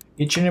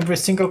 Each and every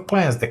single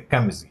plant that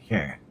comes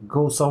here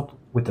goes out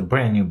with a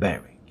brand new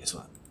berry. Guess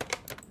what?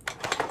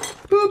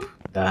 Boop.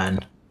 Done.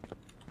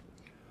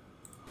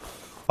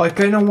 I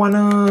kind of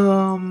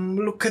wanna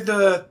look at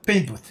the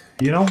paint booth,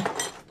 you know?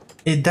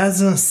 It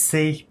doesn't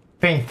say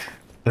paint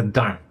the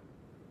darn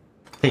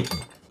thing.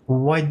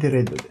 Why did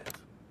I do that?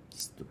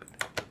 Stupid.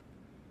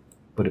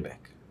 Put it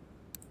back.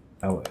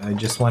 Oh, I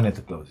just wanted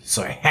to close it.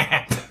 Sorry.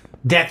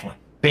 That one.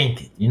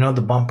 Painted. You know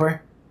the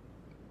bumper?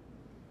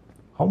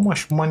 How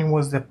much money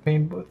was that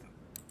paint booth?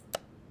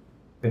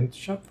 Paint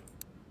shop?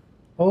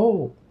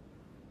 Oh.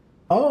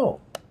 Oh.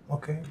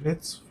 Okay,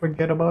 let's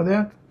forget about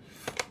that.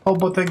 How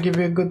about I give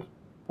you a good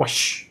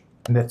wash?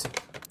 And that's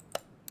it.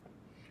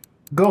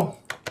 Go.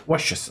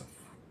 Wash yourself.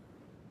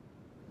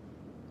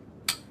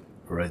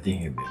 Right in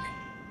here, baby.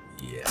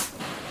 Yeah.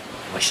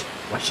 Wash it.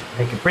 Wash it.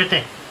 Make it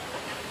pretty.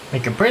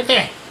 Make it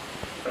pretty.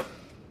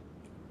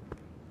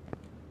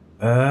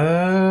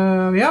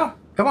 Yeah.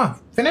 Come on.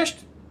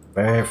 Finished?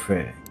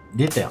 Perfect.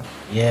 Detail.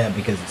 Yeah,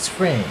 because it's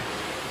free.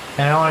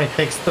 And it only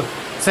takes 2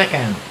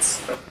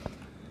 seconds.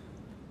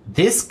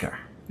 This car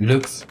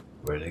looks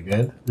really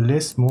good.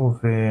 Let's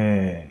move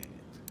it.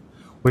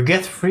 We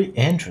get 3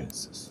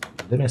 entrances.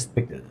 Didn't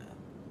expect that.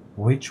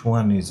 Which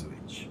one is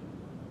which?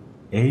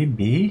 A,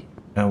 B,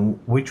 and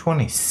which one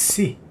is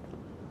C?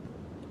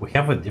 We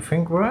have a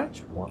different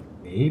garage? One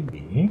A,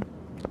 B.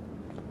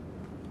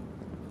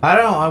 I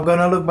don't know, I'm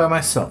gonna look by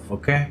myself,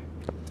 okay?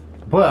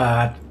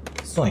 But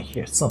it's not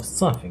here,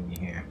 something in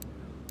here.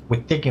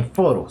 We're taking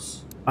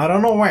photos. I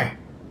don't know where.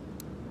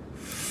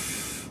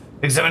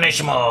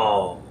 Examination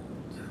mode.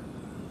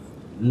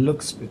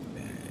 Looks pretty bad.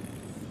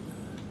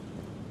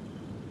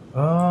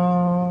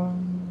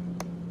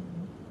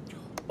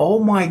 Oh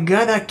my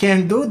god, I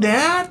can do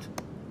that?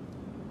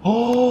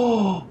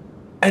 Oh,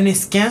 and it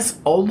scans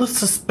all the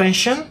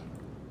suspension?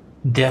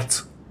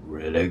 That's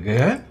really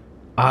good.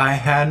 I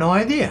had no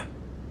idea.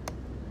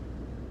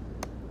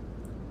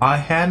 I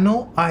had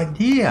no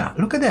idea.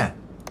 Look at that.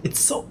 It's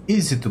so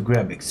easy to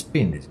grab XP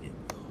in this game.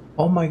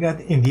 Oh my god,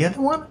 in the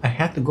other one, I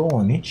had to go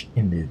on each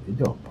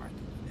individual part.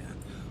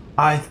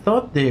 I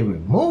thought they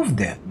removed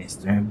that,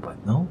 mister,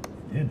 but no,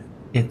 they didn't.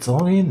 It's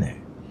all in there.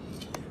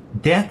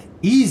 That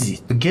easy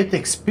to get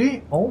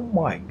XP? Oh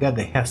my god,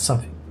 they have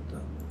something to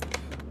do.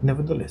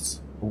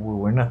 Nevertheless, we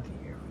were not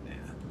here for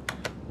that.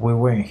 We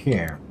were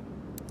here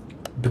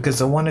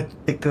because I wanted to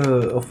take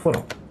a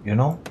photo, you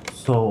know?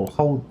 So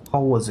how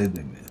was it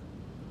doing that?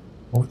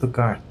 Move the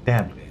car,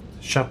 tablet,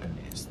 shopping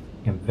list,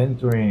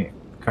 inventory,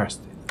 car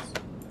status.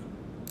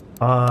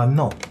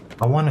 No,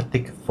 I want to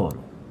take a photo.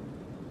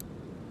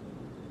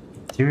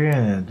 Interior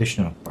and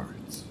additional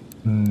parts.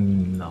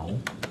 No.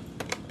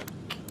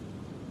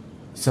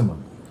 Similar.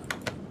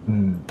 I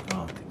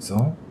don't think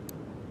so.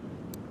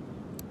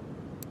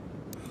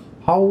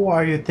 How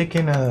are you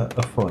taking a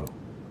photo?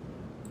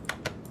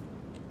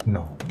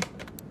 No.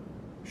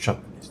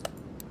 Shopping list.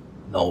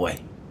 No way.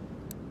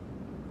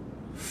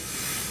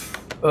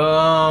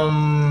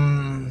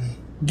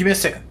 Give me a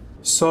second.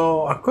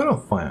 So I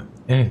couldn't find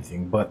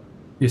anything, but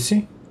you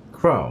see,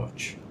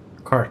 crouch,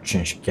 car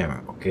change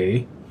camera,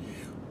 okay.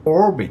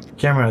 Orbit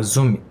camera,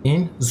 zoom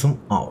in, zoom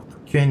out,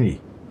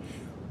 Q&E.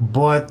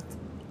 But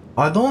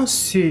I don't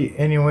see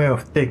any way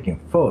of taking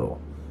photo.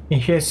 In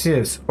here it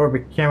says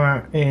orbit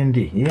camera AND.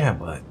 Yeah,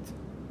 but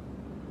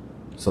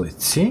so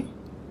let's see.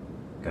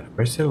 Gotta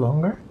press it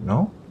longer?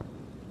 No?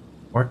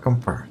 Or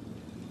compare?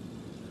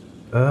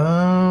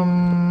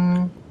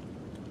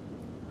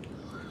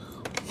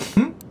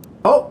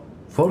 Oh,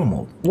 photo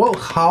mode. Well,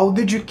 how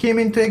did you came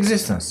into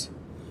existence?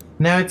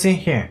 Now it's in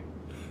here.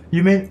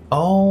 You mean,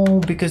 oh,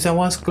 because I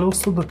was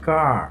close to the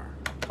car.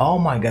 Oh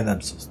my god,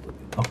 I'm so stupid.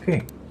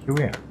 Okay, here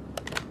we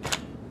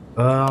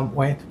are.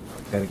 Wait,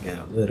 gotta get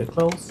a little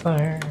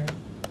closer.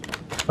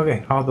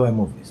 Okay, how do I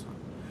move this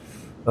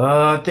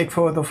one? Take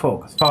photo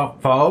focus.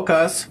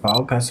 Focus.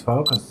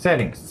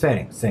 Settings.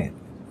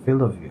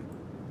 Field of view.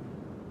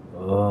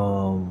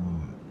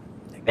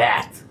 like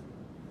that.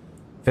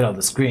 Fill out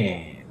the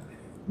screen.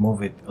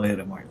 Move it a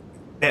little more.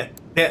 There.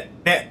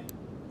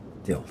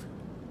 Tilt.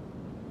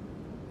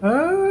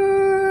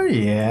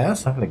 Yeah,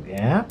 something like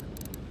that.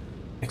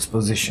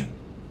 Exposition.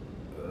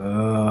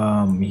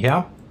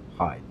 Yeah.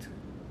 Height.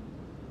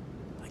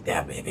 Like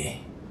that,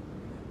 baby.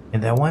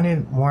 And I want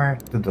it more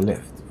to the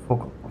left.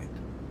 Focal point.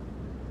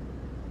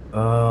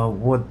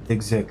 What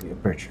exactly?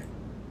 Aperture.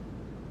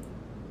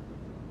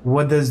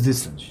 What does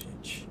distance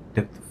change?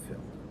 Depth of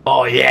field.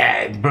 Oh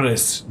yeah, it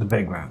blurs the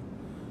background.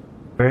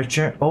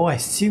 Aperture. Oh, I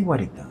see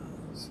what it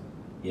does.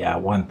 Yeah, I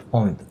want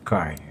only the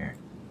car here.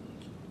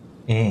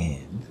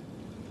 And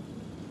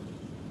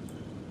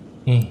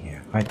in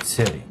here, height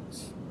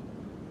settings.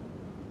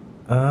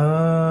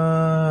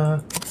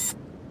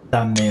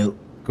 Thumbnail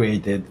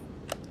created.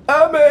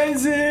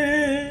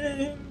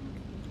 Amazing!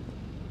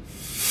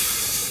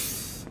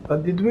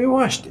 Did we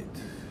watch it?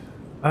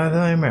 I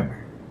don't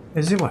remember.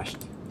 Is it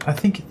watched? I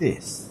think it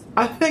is.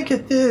 I think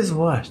it is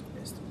watched,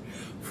 mister.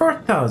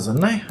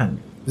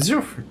 4,900.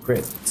 0 free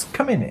credits.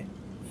 Coming in.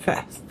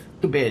 Fast.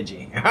 To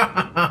Beijing.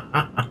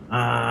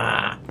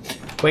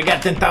 We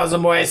got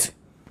 10,000 boys.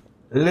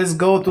 Let's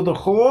go to the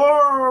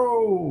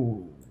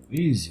whole.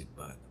 Easy,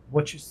 bud.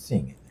 What you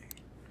singing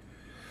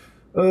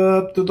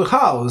there? To the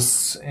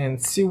house and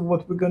see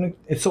what we're gonna.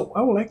 So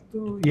I would like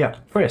to. Yeah.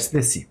 First,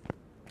 let's see.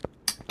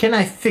 Can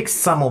I fix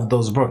some of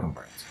those broken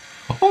parts?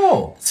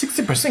 Oh,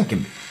 60% can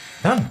be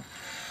done.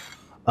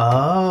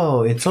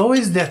 Oh, it's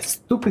always that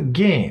stupid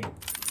game.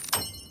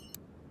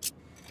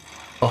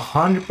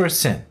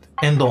 100%.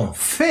 And on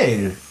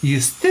fail, you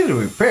still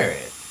repair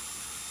it.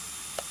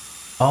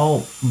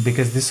 Oh,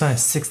 because this one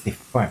is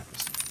 65%.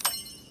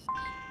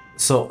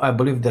 So I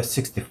believe that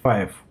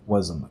 65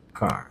 was on the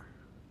car.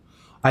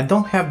 I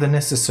don't have the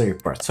necessary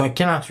parts, so I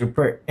cannot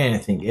repair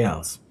anything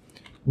else.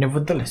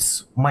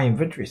 Nevertheless, my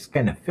inventory is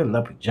kind of filled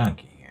up with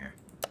junk in here.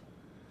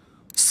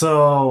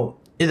 So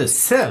either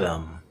sell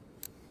them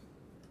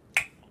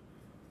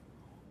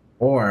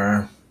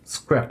or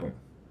scrap them.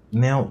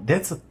 Now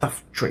that's a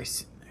tough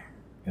choice in there.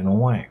 You know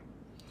why?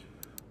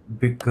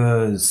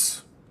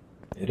 Because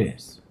it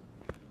is.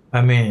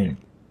 I mean,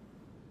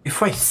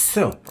 if I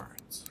sell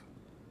parts,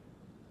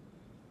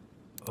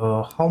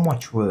 how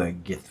much will I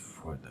get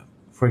for them?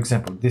 For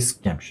example, this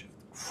camshaft,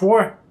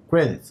 4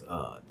 credits.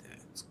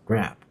 That's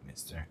crap,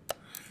 mister.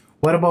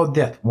 What about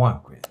that?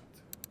 1 credit.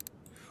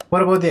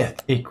 What about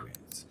that? 8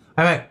 credits.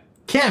 I mean,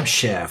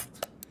 camshaft,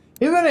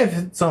 even if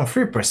it's on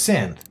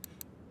 3%,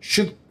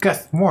 should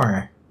cost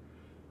more,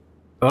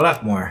 a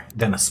lot more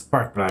than a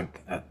spark plug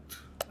at,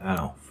 I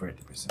don't know,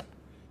 30%.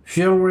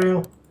 Fuel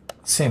rail,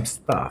 same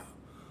stuff.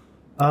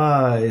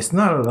 It's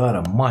not a lot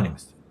of money,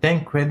 mister.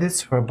 10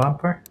 credits for a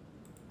bumper?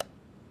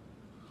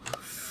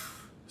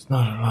 It's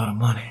not a lot of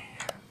money.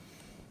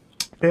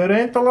 It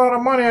ain't a lot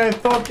of money. I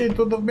thought it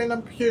would have been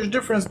a huge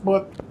difference,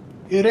 but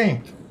it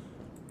ain't.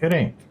 It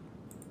ain't.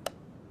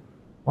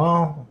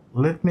 Well,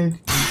 let me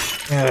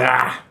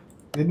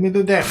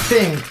do that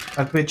thing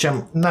at which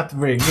I'm not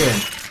very good.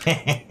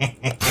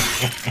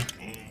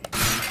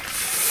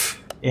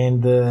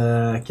 And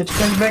catch you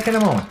guys back in a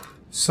moment.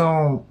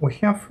 So we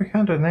have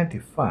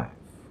 395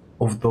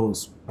 of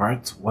those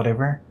parts,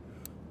 whatever.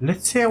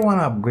 Let's say I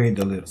want to upgrade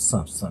a little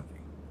something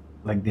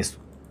like this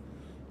one.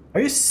 Are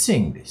you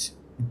seeing this?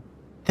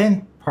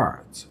 10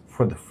 parts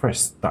for the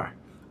first star.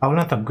 I will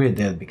not upgrade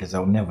that because I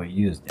will never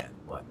use that,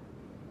 but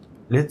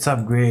let's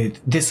upgrade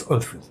this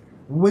oil filter.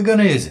 We're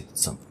gonna use it at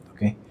some point,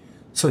 okay?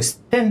 So it's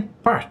 10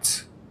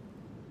 parts.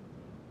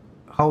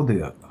 How do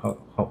you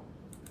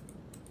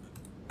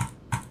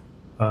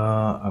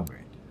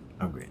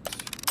upgrade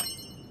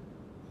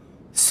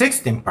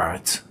 16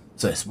 parts,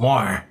 so it's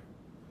more.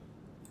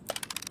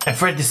 And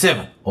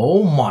 37.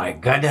 Oh my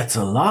god, that's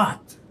a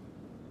lot.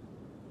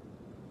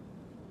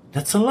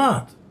 That's a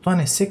lot.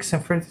 26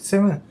 and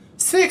 37.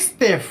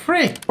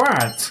 63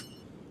 parts.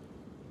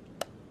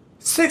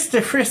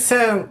 63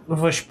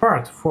 salvage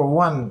parts for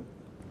one.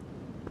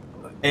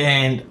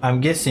 And I'm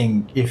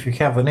guessing if you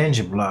have an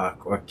engine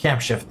block or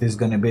camshaft, is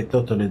gonna be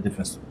totally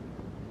different.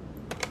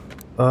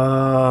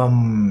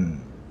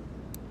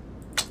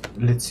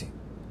 Let's see.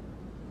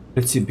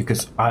 Let's see,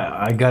 because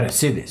I gotta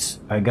see this.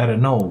 I gotta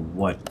know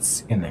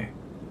what's in there.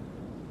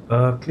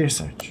 Clear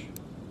search.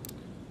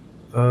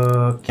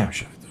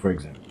 Camshaft, for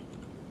example.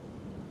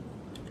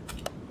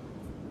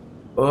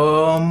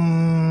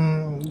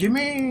 Give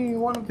me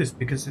one of this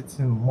because it's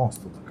in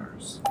most of the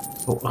cars.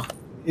 So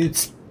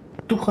it's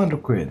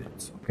 200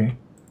 credits, okay?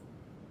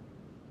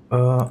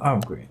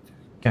 Upgrade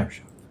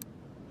camshaft.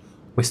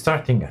 We're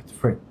starting at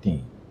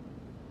 13.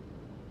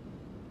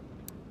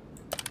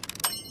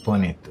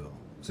 22.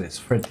 So it's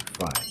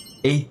 35.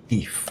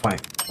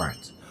 85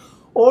 parts.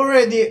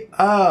 Already,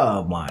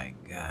 oh my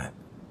god.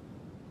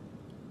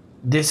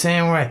 This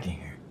ain't right in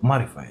here.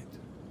 Modified.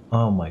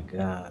 Oh my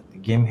god. The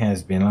game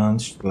has been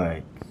launched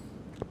like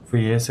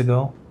 3 years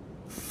ago.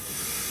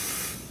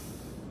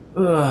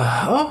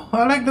 Oh,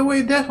 I like the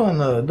way that one,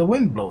 the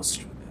wind blows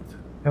through that.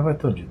 Have I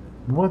told you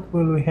that? What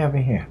will we have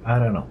in here? I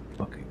don't know.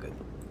 Okay, good.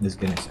 Let's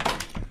get inside.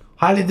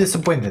 Highly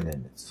disappointed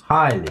in this.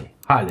 Highly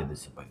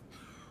disappointed.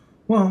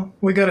 Well,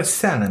 we got a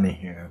salon in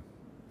here.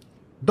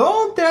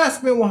 Don't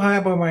ask me what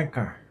happened to my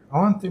car. I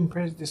want to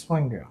impress this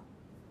one girl.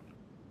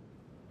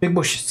 Big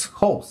bushes,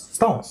 holes,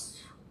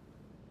 stones,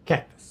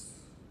 cactus.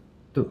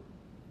 2.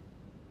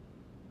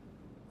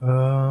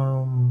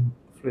 Fluid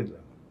level.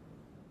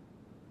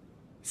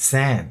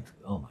 Sand.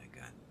 Oh my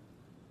god.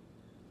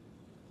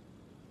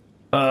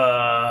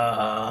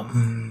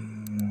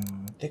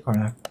 Take or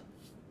not.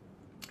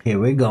 Here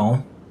we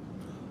go.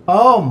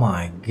 Oh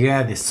my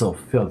god, it's so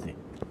filthy.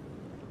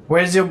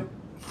 Where's your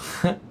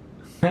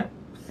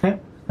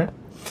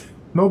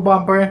no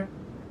bumper?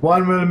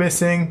 1 wheel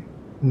missing.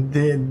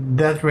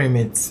 That rim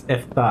it's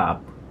effed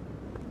up.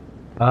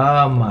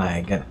 Oh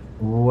my god.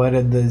 What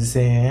did they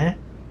say?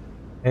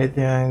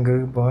 Anything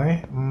good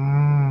boy?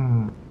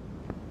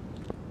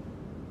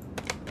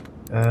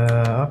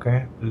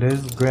 Okay.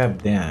 Let's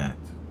grab that.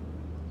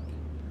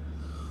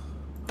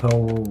 How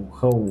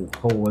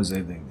was I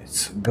doing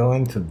this? Go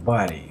into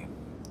body.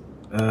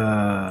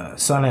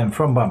 Sun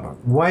from bumper.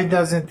 Why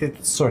doesn't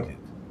it sort it?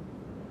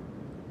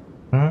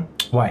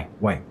 Why?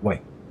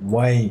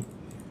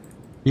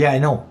 Yeah, I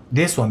know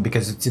this one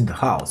because it's in the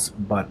house,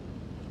 but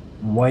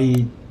why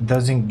it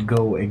doesn't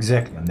go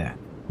exactly on that?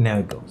 Now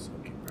it goes.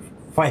 Okay,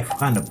 perfect.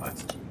 500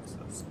 bucks.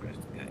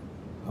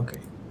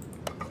 Okay.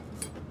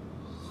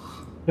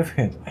 Left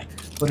headlight.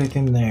 Put it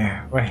in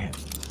there. Right hand.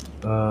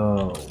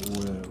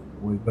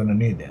 We're gonna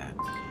need that.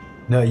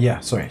 No, yeah.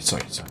 Sorry.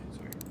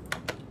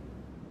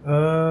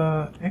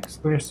 X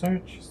clear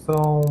search.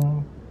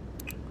 So,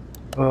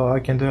 I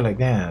can do it like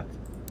that.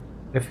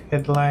 Left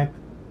headlight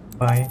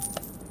by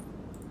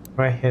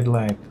right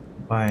headlight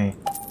by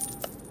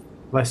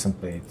license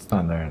plate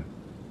standard.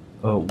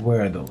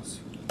 Where are those?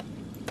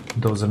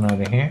 Those are not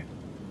in here.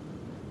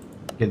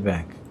 Get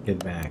back.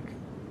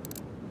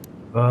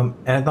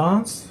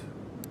 Add-ons,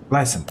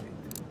 license plate.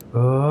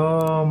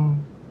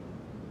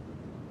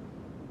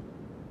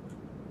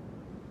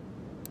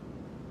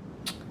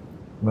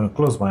 I'm gonna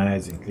close my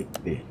eyes and click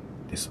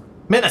this one.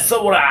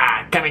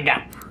 Minnesota coming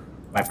up.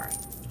 Bye.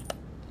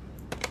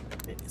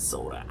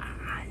 Minnesota,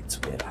 it's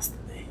with us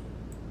today.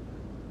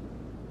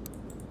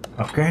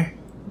 Okay,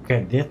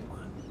 get that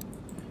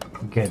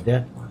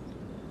one.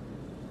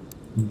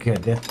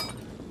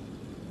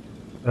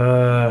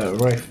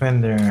 Right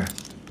fender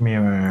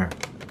mirror.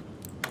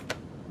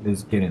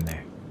 Let's get in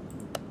there.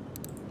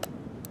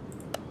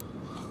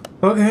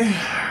 Okay,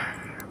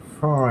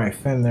 for right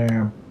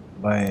fender,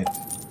 light,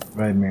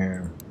 right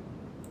mirror.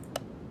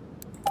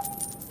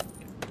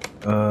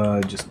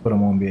 Just put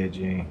them on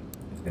BAG.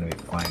 It's gonna be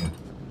fine.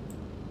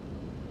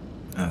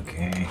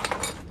 Okay.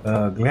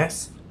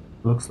 Glass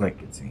looks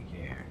like it's in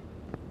here.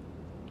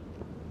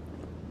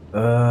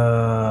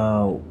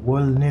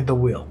 We'll need a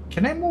wheel.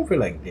 Can I move it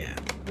like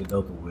that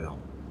without the wheel?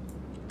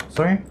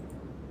 Sorry?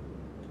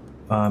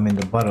 In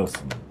the bottles.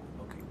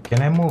 Okay.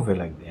 Can I move it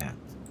like that?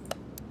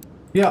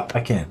 Yeah, I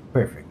can.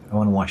 Perfect. I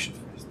want to wash it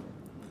first.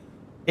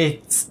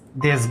 It's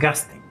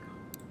disgusting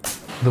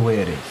the way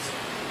it is.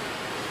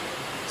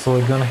 So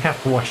we're gonna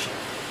have to wash it.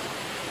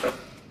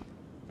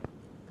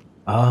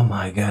 Oh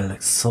my god, it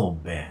looks so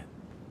bad.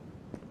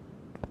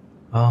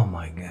 Oh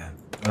my god.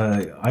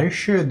 Are you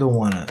sure you don't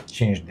wanna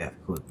change that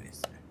hood,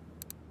 mister?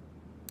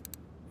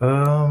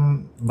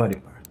 Body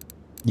part.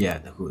 Yeah,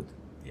 the hood.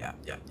 Yeah.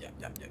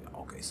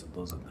 Okay, so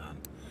those are done.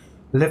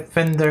 Left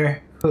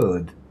fender,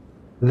 hood,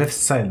 left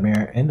side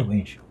mirror, and the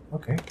windshield.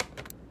 Okay.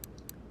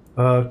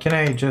 Can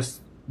I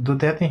just do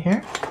that in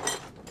here?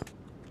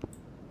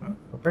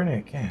 Apparently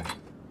I can.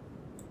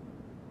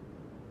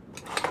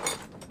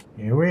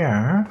 Here we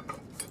are.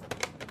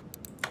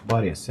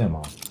 Body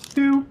assemble.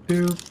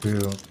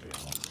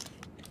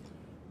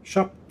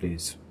 Shop,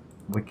 please.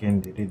 We can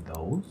delete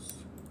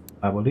those,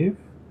 I believe.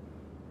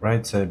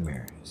 Right side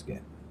mirror is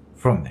good.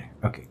 From there.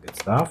 Okay, good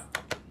stuff.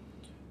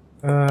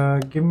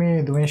 Give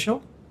me the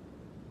windshield.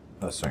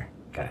 Oh, sorry.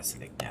 Gotta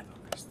select that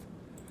first.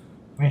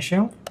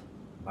 Windshield.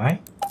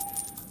 Buy.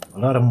 A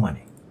lot of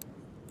money.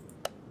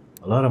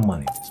 A lot of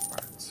money in these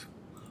parts.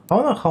 I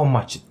don't know how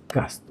much it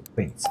costs to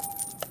paint something.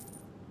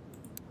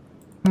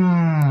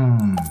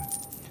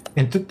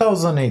 In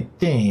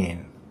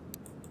 2018,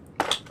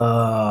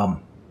 I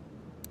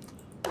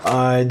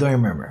don't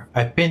remember.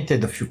 I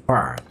painted a few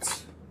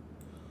parts,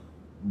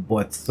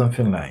 but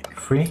something like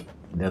 3.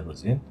 That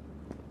was it.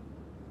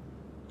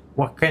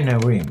 What kind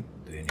of rim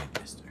do you need,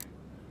 mister?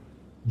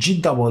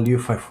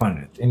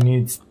 GW500. It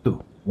needs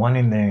 2. One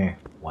in there,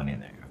 one in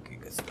there. Okay,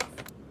 good stuff.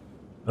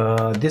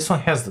 This one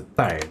has the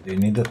tire. Do you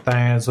need the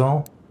tire as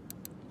well?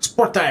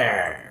 Sport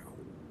tire!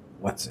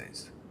 What's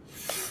this?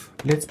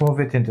 Let's move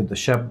it into the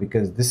shop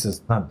because this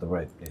is not the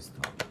right place to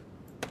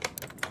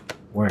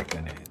work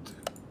on it.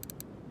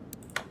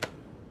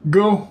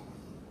 Go!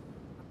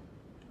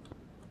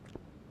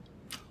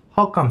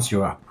 How comes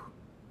you're up?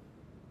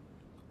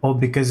 Oh,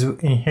 because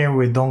in here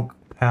we don't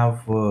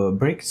have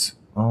brakes?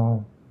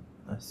 Oh,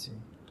 I see.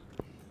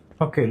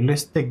 Okay,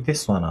 let's take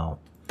this one out.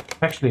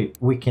 Actually,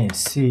 we can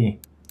see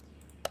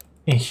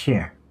in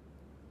here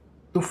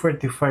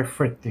 235,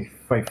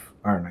 35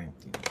 R19,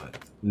 but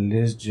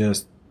let's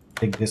just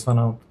take this one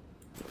out.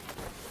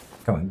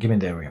 Come on, give me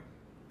that rim.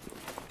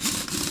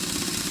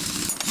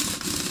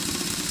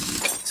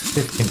 It's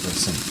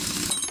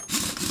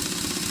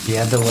 15%. The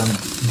other one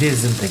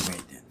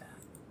disintegrated.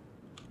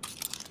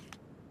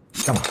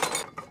 Come on.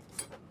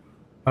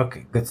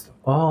 Okay, good stuff.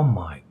 Oh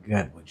my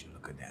god, would you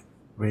look at that?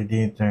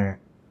 Radiator,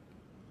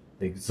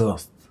 the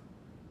exhaust,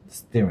 the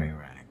steering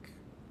rack.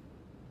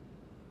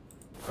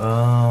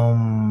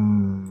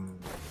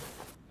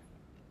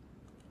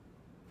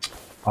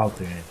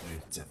 Alternator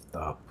is left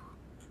up.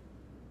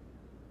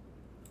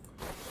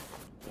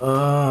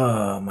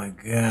 Oh my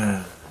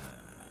god.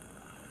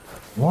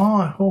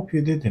 Well, I hope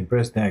you did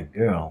impress that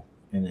girl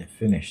and it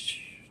finished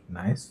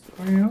nice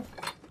for you.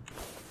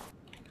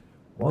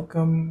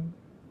 Welcome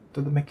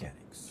to the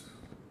mechanics.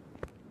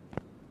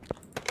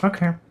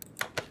 Okay.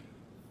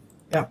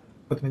 Yeah,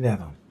 put me that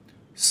on.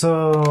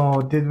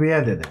 So, did we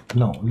add it?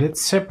 No,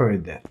 let's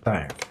separate that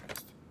tire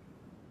first.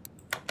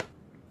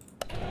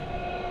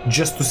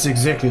 Just to see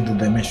exactly the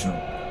dimension.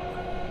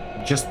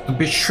 Just to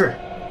be sure,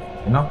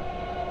 you know?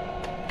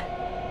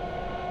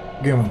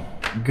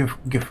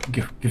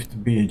 Give to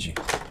BAG.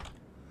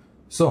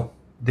 So,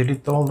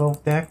 delete all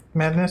of that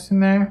madness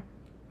in there.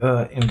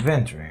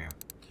 Inventory.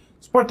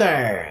 Sport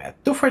tire,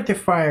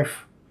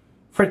 245,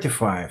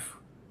 35,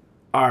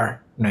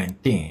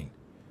 R19.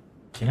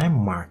 Can I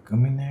mark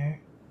them in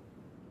there?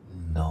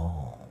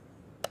 No.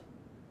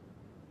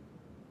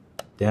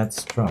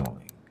 That's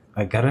troubling.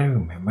 I gotta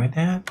remember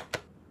that.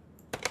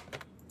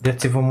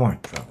 That's even more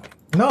troubling.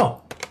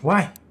 No!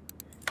 Why?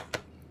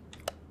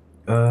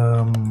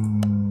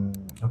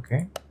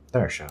 Okay.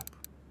 Tire shop.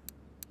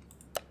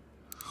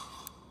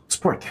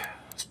 Sport tire.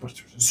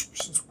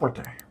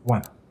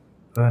 1.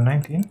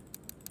 19.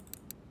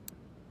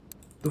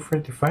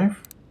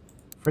 245.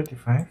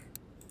 35.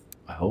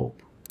 I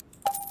hope.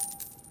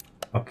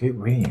 Okay,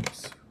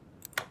 rims.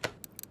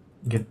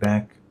 Get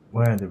back.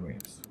 Where are the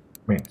rims?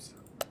 Rims.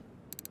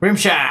 Rim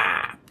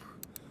shop!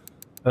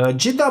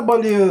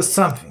 GW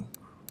something.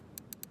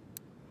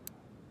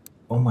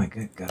 Oh my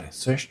god, gotta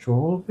search through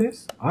all of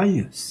this? Are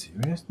you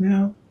serious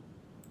now?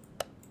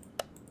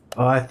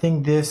 Oh, I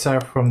think these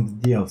are from the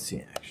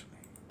DLC actually.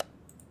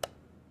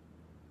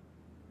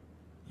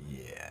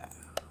 Yeah.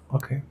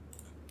 Okay.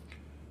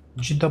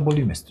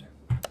 GW mister.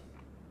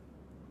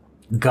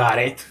 Got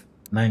it.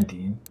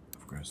 19,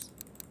 of course.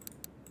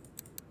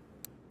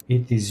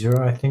 80,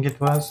 I think it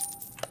was.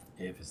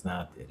 If it's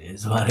not, it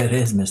is what it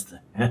is,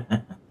 mister. And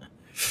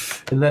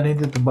I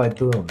needed to buy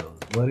 2 of those.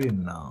 What do you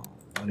know?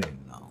 What do you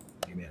know?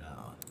 Give me that.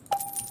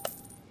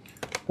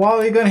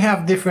 Well, you're gonna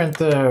have different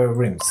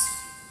rims.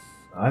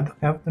 I don't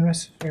have the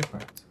necessary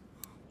parts.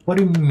 What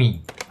do you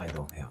mean I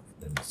don't have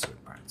the necessary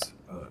parts?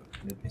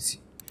 Let me see.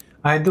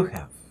 I do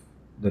have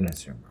the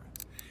necessary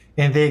parts.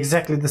 And they're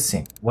exactly the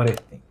same. What do you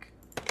think?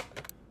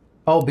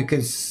 Oh,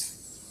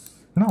 because...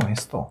 No,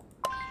 install.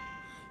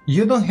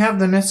 You don't have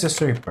the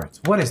necessary parts.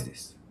 What is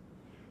this?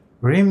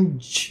 Rim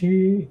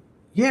G...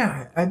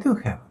 Yeah, I do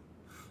have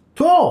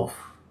 12!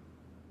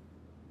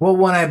 Well,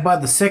 when I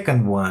bought the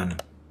second one,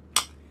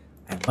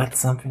 I bought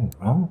something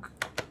wrong?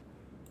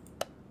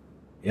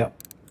 Yep.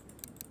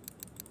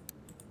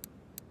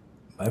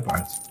 Buy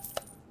parts.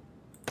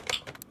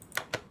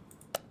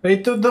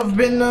 It would have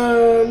been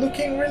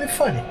looking really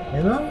funny,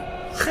 you know?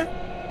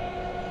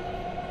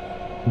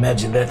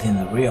 Imagine that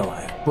in real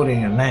life,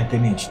 putting a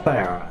 19-inch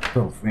tire on a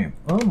 12 rim.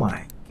 Oh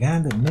my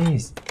god,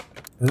 amazing.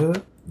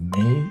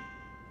 Amazing.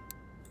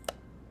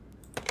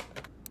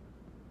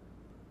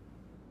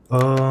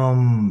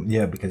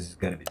 Yeah, because it's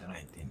gotta be the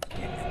 19.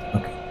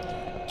 Okay.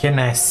 Can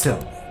I sell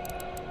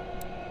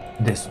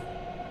this one?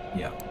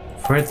 Yeah.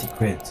 30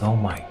 credits. Oh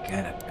my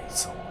god, I paid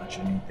so much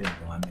on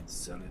Nintendo. I meant to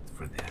sell it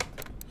for that.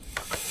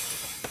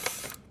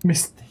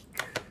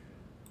 Mistake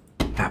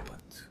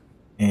happened.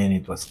 And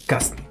it was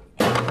costly.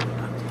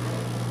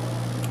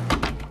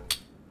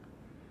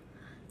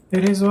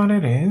 It is what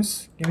it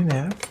is. Give me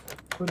that.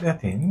 Put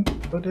that in.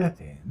 Put that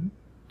in.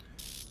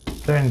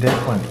 Turn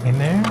that one in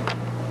there.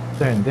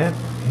 Turn that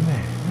one in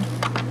there.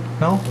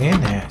 No,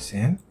 in there,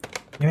 Sin.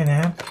 Give me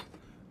that.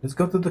 Let's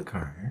go to the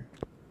car.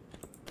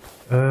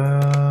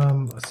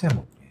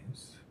 Assemble,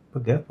 please.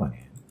 Put that one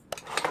in.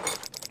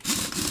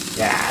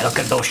 Yeah, look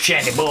at those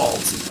shiny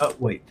balls. Oh,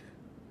 wait.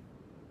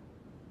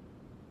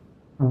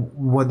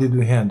 What did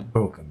we have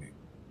broken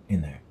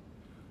in there?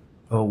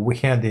 Oh, we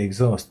had the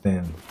exhaust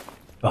and...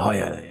 Oh,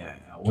 yeah.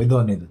 We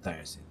don't need the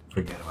tires in.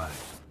 Forget about it.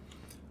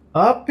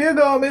 Up you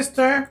go,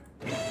 mister.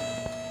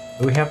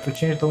 Do we have to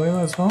change the oil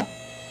as well?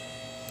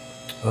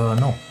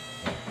 No.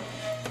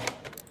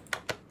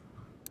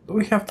 Do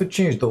we have to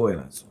change the oil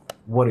as well?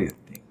 What do you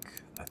think?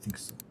 I think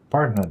so.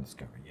 Partner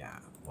discovery. Yeah,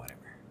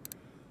 whatever.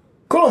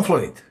 Coolant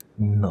fluid.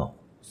 No.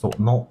 So,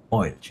 no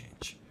oil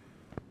change.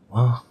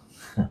 Well,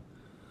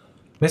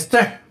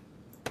 mister,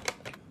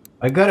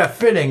 I got a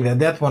feeling that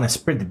that one is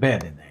pretty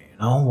bad in there. You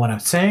know what I'm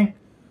saying?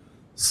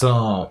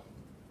 So,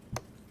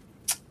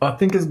 I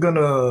think it's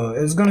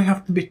gonna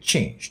have to be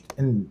changed,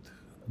 and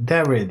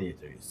that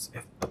radiator is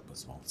effed up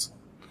as well. So,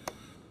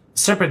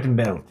 Serpentine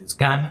belt is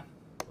gone.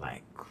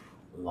 Like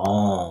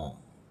long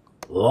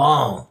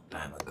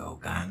time ago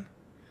gone.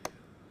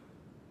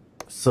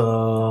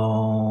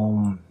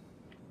 So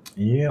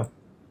yeah,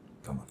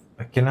 come on.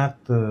 I cannot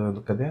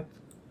look at that.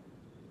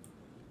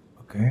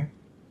 Okay,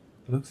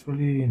 it looks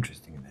really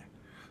interesting in there.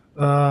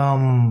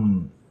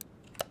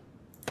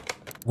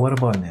 What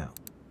about now?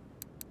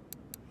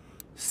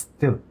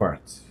 Still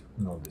parts,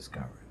 no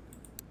discovered.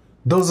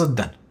 Those are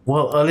done.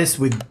 Well, at least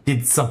we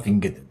did something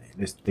good today.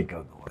 Let's take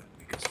out the one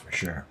because for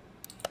sure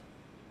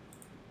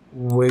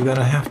we're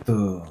gonna have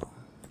to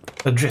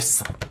address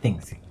some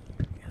things here,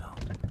 you know.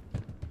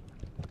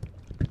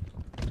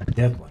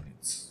 That one,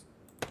 it's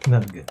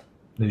not good.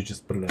 Let's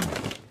just put it in.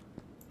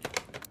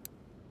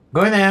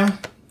 Go in there.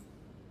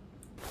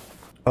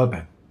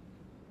 Open.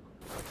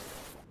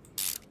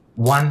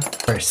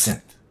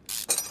 1%.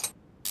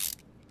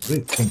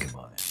 Really think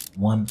about it.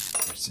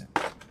 1%.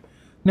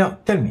 Now,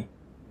 tell me,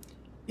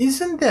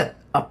 isn't that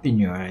up in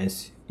your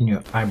eyes, in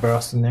your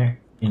eyebrows in there,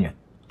 in your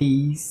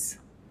teeth?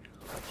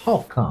 How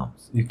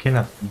comes you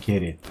cannot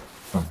get it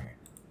from here?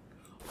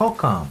 How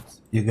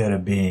comes you gotta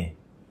be,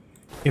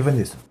 even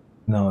this one?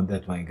 No,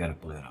 that one you gotta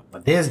pull it up.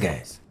 But these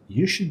guys,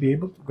 you should be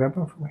able to grab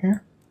them from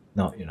here?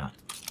 No, you're not.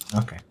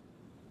 Okay.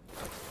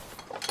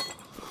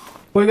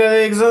 We got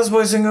the exhaust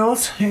voicing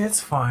out.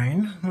 It's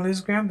fine. Let's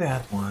grab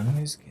that one.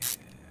 Let's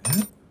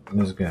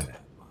grab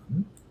that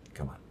one.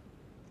 Come on.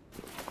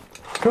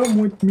 Come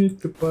with me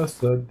to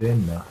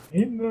Pasadena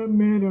in the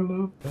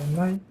middle of the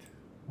night.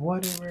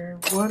 Whatever.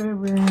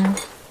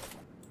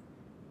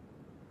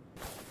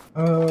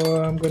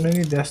 Oh, I'm gonna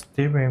need that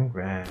steering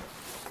grab.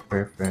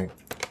 Perfect.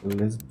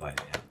 Let's buy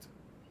that.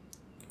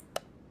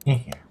 In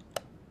here.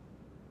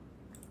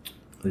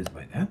 Let's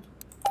buy that.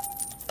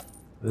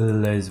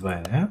 Let's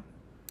buy that.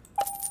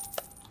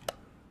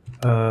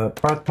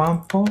 Part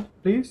mount phone,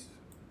 please.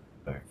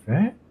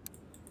 Perfect.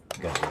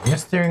 Got the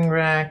steering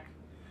rack.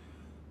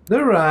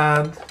 The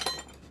rod.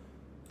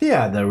 The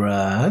other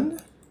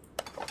rod.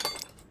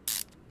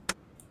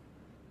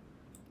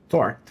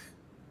 Torque.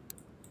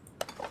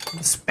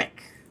 The spec.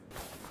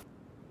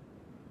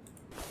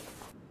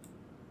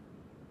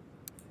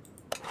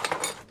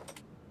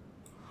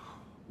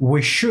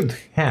 We should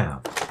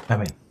have,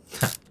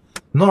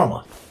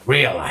 normal,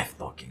 real life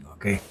talking,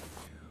 okay?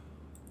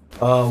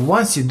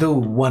 Once you do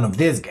one of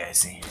these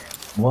guys in here,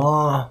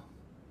 well,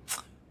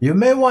 you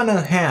may want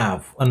to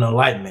have an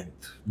alignment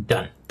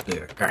done to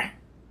your car,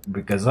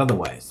 because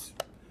otherwise,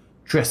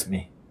 trust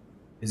me,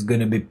 it's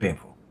gonna be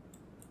painful.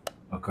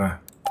 Okay,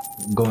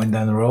 going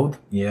down the road,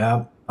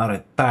 yeah, out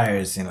of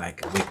tires in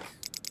like a week,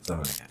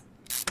 something like that.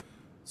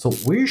 So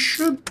we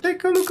should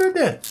take a look at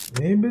that.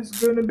 Maybe it's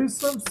gonna be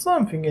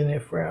something in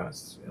it for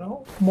us, you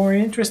know, more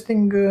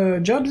interesting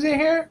jobs in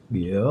here.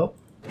 Yep,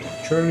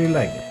 surely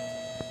like it.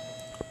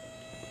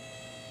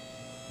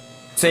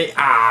 Say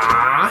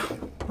ah.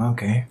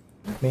 Okay,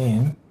 let me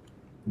in.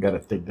 Gotta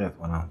take that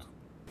one out.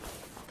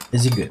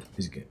 Is it good?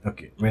 Is it good?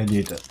 Okay,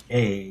 radiator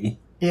A.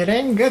 It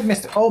ain't good,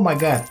 mister. Oh my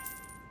god.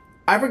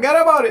 I forgot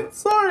about it.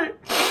 Sorry.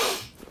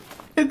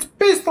 It's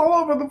pissed all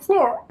over the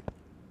floor.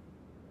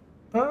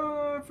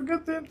 Oh, I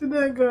forgot to empty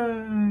that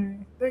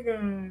guy. That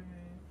guy.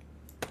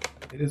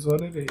 It is what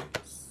it is.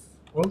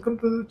 Welcome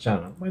to the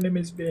channel. My name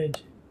is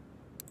Benji.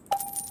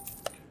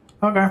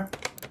 Okay.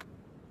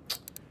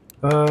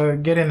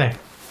 Get in there.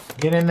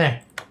 Get in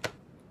there.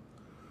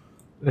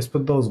 Let's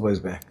put those boys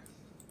back.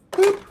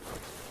 Boop.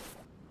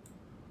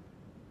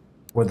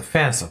 Were the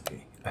fans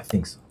okay? I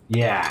think so.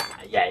 Yeah.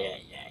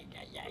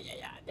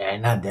 They're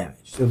not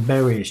damaged. The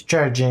battery is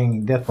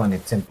charging. That one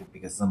is empty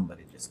because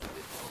somebody just put it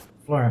on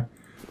the floor.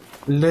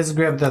 Let's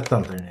grab that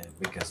alternative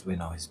because we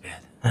know it's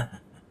bad.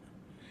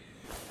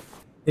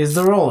 It's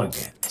the roller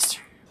again,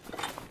 mister.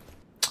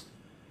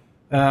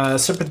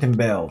 Serpentine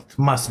belt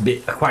must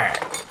be acquired.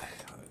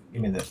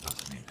 Give me that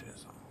alternative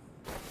as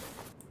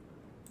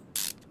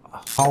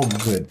well. How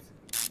good?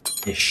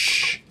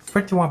 Ish.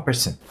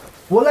 31%.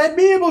 Will I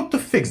be able to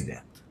fix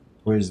that?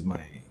 Where's my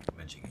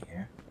magic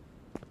here?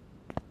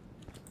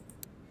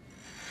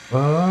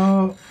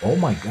 Oh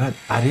my god.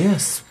 I didn't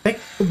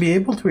expect to be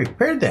able to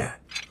repair that.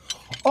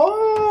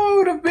 Oh, I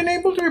would have been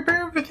able to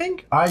repair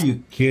everything? Are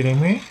you kidding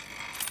me?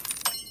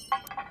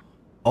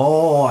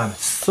 Oh, I'm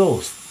so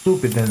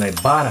stupid and I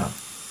bought them.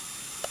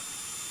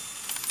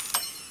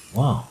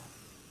 Wow.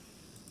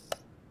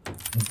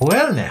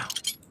 Well now,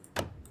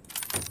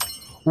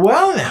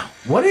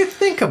 what do you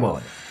think about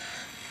it?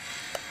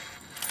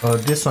 Oh,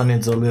 this one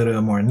needs a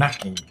little more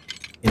knocking.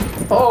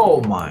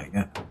 Oh my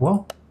god.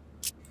 Well,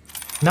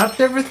 not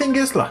everything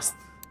is lost.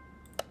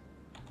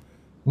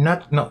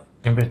 No,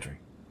 inventory.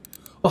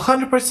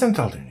 100%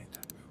 alternator.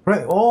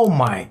 Right, oh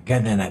my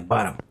god, and I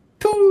bought them.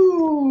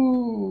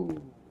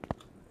 Two!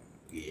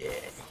 Yeah,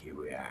 here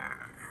we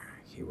are.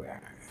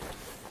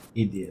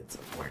 Idiots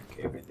at work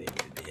every day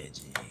with the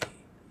edgy.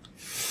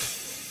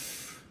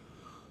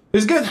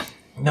 It's good.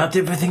 Not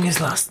everything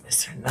is lost,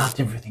 mister. Not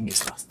everything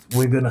is lost.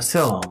 We're gonna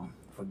sell them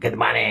for good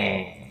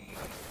money.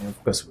 And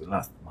of course, we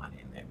lost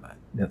money in there, but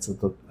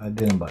I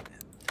didn't buy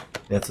that.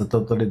 That's a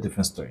totally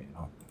different story, you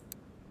know.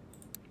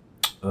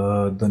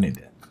 Don't need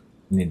that.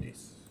 Need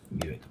this.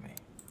 Give it to me.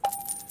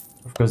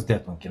 Of course,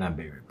 that one cannot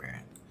be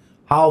repaired.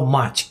 How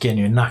much can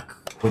you knock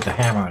with a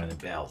hammer and a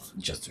bell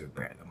just to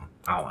repair them?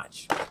 How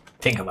much?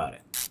 Think about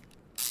it.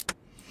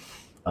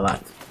 A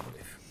lot.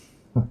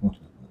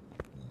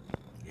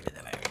 Give it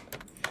away.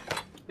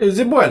 Is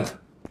it boiled?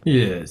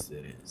 Yes,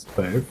 it is.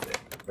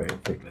 Perfect.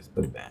 Perfect. Let's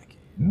put it back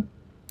in.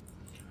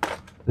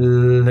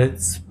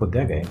 Let's put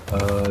that in.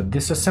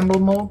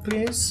 Disassemble mode,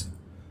 please.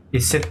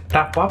 Is it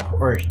top up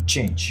or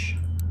change?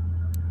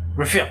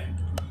 Refill.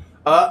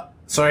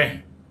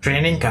 Sorry.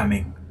 Train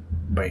incoming.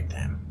 Break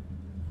them.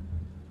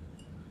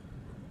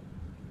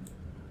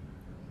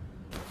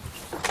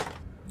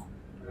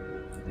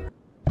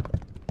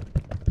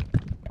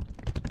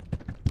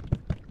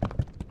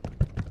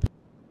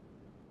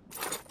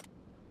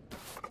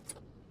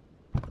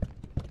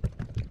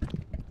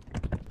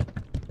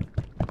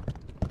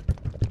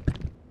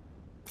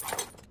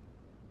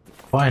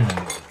 Finally,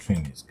 the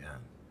train is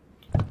gone.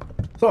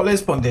 So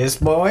let's put this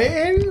boy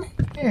in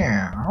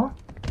here.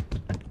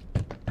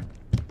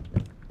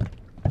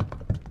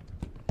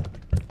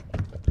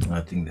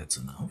 I think that's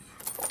enough.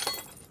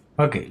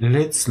 Okay,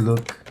 let's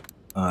look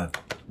at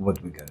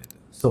what we gotta do.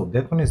 So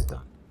that one is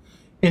done.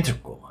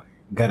 Intercooler,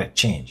 gotta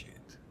change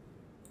it.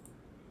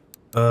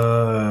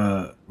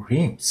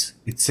 Rims,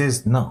 it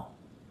says no.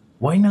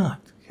 Why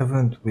not?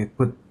 Haven't we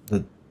put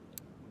the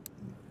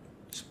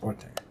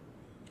sport tire?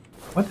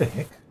 What the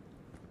heck?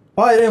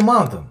 Oh, I didn't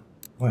mount them.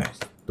 Why am I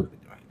stupid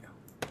right now?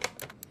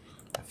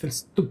 I feel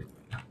stupid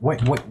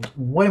right now.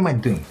 What am I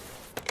doing?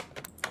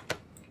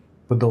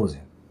 Put those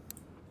in.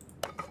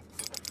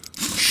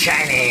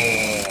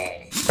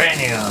 Shiny! Brand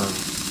new!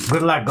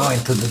 Good luck going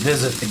to the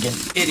desert again,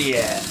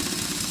 idiot!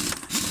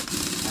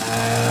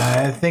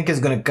 I think it's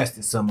gonna cost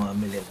you some $1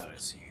 million here to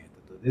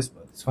do this,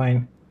 but it's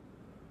fine.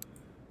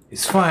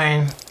 It's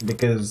fine,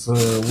 because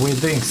we're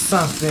doing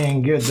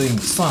something, you're doing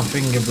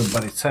something,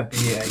 everybody's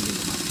happy, I give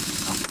them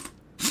money.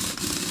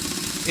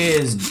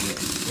 Is good,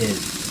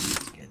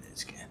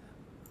 it's good.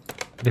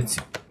 Let's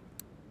see.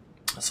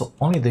 So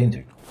only the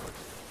intercom.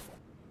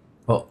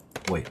 Oh,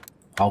 wait,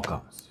 how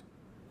comes?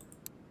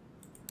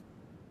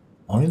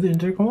 Only the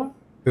intercom?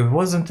 It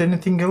wasn't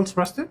anything else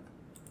rusted?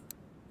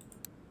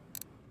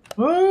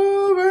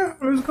 Okay,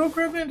 let's go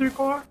grab the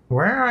intercooler.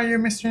 Where are you,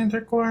 Mr.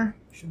 Intercooler?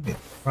 Should be at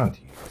the front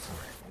here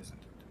somewhere, isn't it?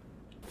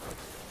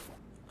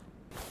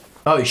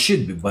 Oh, it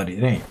should be, but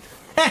it ain't.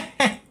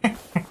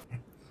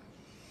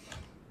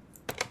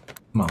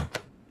 Mount.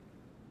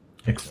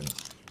 Excellent.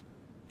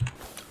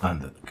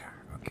 Under the car.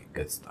 Okay,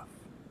 good stuff.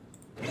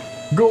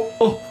 Go!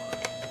 Oh!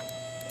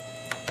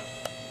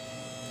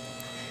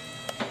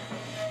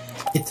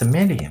 It's a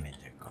medium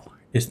intercooler.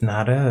 It's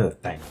not a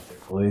tiny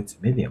intercooler, it's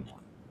a medium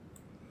one.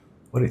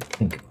 What do you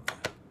think about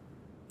that?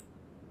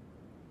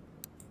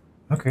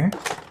 Okay.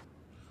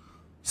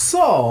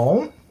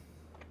 So,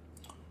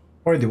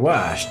 already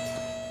washed.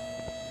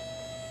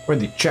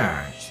 Already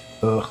charged.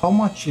 How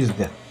much is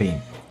that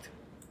paint?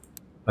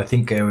 I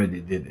think I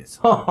already did this.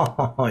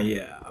 Oh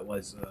yeah, I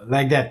was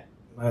like that.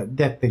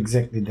 That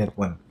exactly that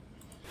one.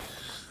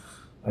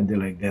 I did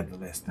like that the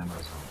last time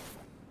as well.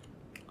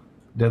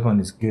 That one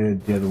is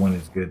good. The other one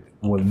is good.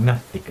 Will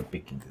not take a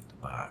peek into the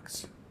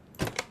box.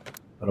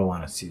 I don't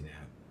want to see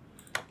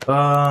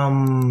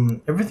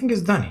that. Everything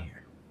is done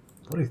here.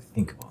 What do you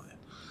think about it?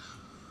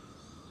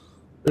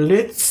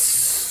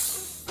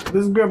 Let's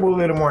grab a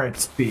little more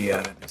XP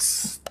out of this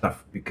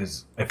stuff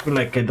because I feel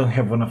like I don't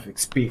have enough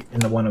XP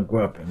and I want to go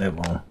up a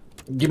level.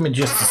 Give me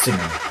just a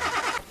second.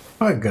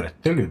 I gotta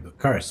tell you, the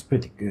car is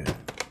pretty good.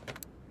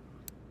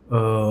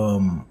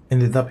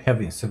 Ended up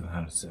having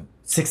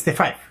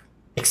 765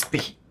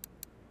 XP.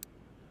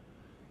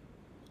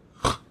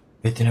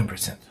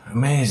 89%.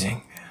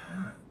 Amazing.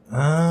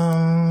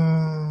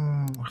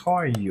 How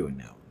are you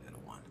now,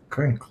 little one?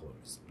 Current color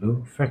is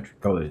blue. Factory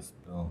color is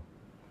blue.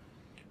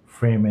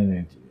 Frame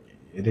energy.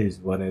 It is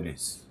what it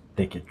is.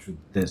 Take it through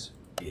the desert,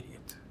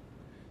 idiot.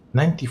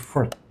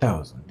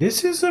 94,000.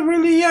 This is a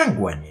really young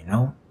one, you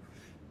know.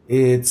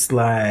 It's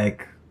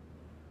like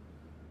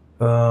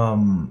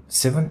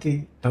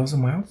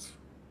 70,000 miles,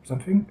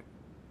 something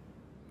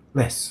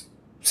less.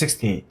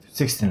 68,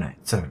 69,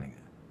 something like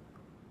that.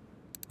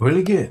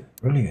 Really good,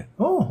 really good.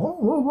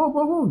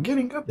 Oh,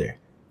 getting up there.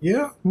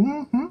 Yeah.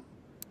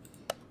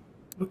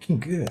 Looking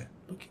good,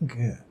 looking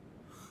good.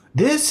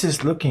 This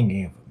is looking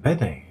even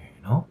better,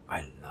 you know.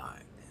 I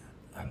like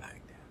that.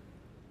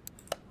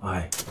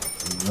 I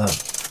love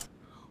it.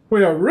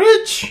 We are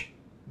rich.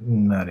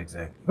 Not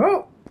exactly.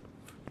 Oh,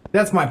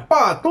 that's my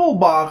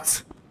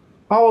toolbox.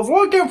 I was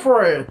looking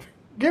for it.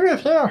 Give it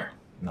here.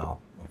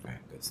 No. Okay,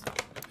 good stuff.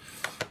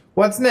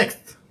 What's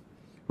next?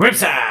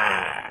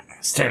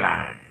 Ripsack!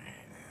 Stella!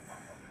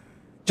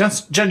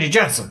 Johnny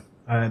Johnson.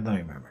 I don't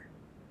remember.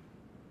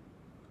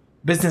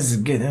 Business is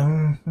good.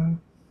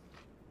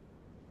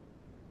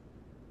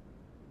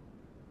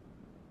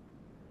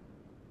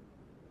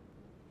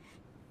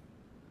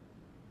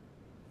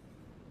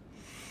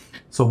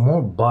 So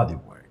more body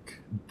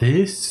work.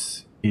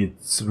 This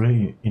it's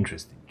really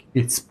interesting.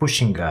 it's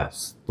pushing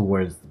us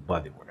towards the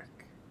bodywork.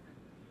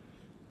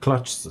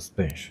 Clutch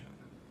suspension.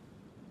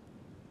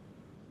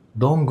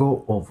 Don't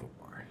go overboard.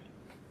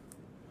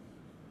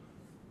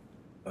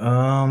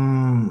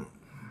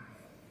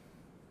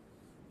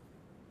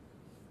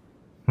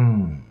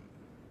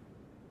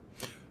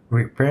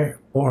 Repair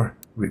or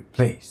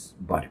replace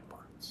body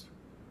parts.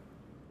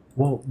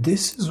 Well,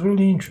 this is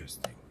really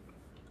interesting.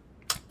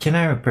 Can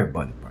I repair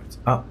body parts?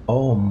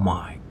 Oh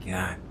my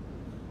god.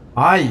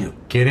 Are you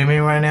kidding me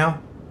right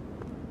now?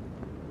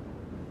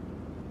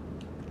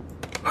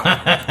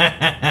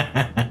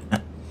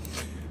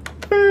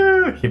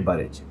 He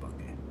bought it cheap.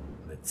 Okay.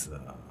 Let's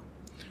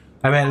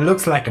I mean, it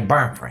looks like a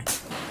barn frame.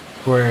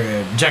 Or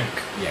junk.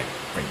 Yeah,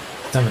 frame.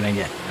 Something like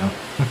that, you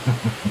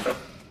know?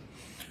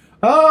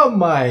 Oh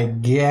my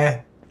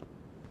god.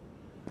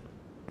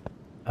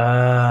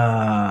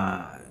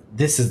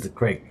 This is the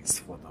Craig's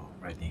photo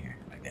right here,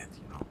 like that,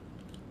 you know,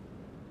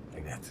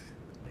 like that,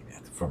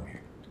 from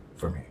here,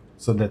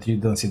 so that you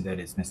don't see that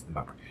it's missing the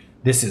bumper.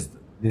 This is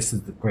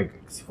the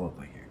Craig's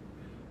photo here.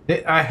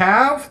 I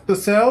have to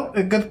sell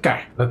a good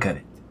car. Look at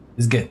it.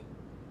 It's good.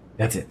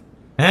 That's it.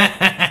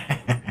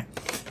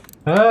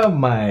 Oh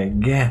my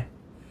god.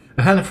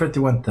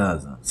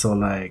 141,000. So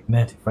like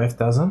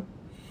 95,000.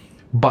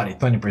 Body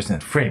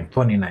 20%, frame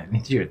 29,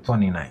 interior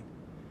 29.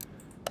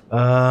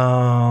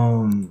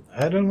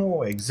 I don't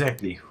know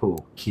exactly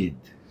what kid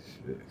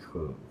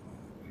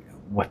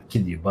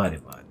you bought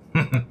it, but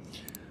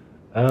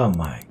oh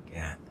my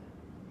god,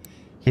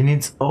 he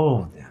needs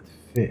all of that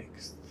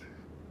fixed.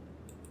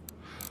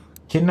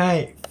 Can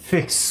I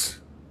fix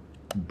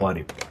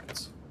body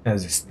parts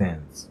as it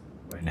stands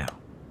right now?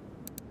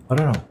 I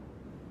don't know.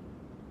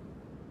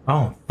 I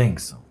don't think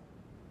so.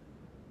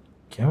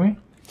 Can we?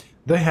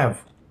 Do I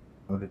have?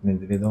 Let me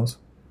delete those.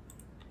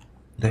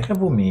 Do I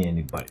have me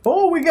anybody?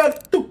 Oh, we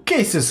got 2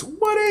 cases.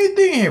 What are you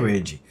doing here,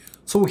 Reggie?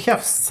 So we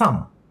have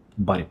some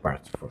body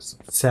parts for some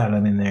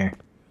salad in there.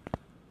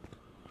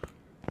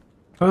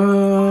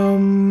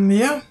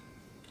 Yeah.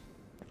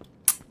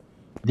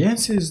 The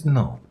answer is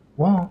no.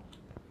 Well,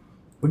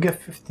 we got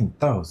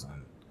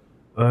 15,000.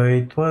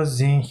 It was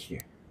in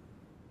here.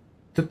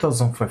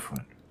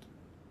 2,500.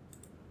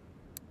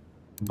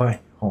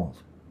 Buy,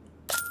 hold.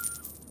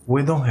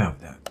 We don't have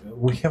that.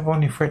 We have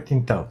only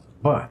 13,000,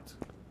 but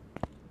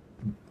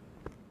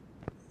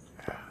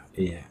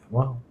yeah,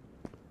 well,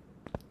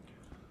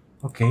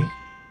 okay.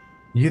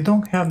 You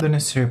don't have the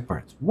necessary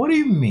parts. What do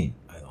you mean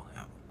I don't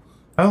have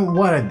them?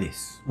 What are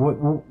these?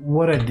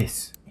 What are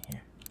these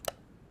here?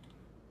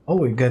 Oh,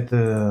 we got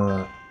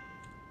the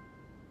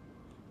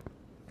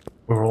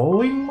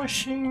rolling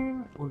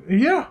machine.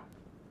 Yeah,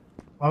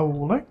 I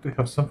would like to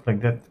have something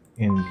like that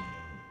in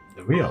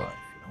the real life.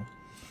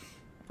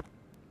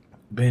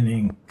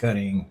 Bending,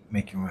 cutting,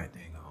 making right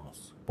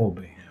angles, ball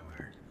bearing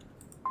hammer.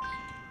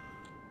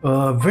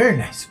 Very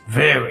nice,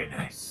 very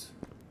nice,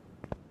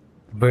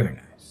 very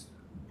nice.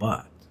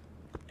 But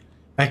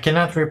I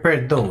cannot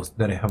repair those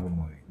that I have on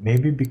my way.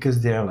 Maybe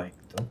because they are like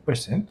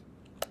 12%.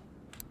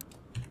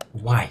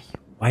 Why?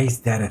 Why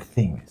is that a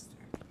thing, mister?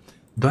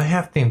 Do I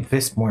have to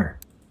invest more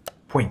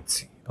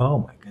points? Oh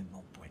my god,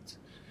 no points.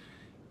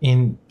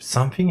 In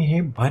something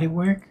here,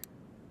 bodywork?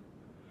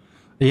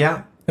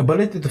 Yeah,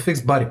 ability to fix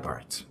body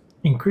parts.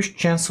 Increased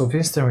chance of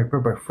instant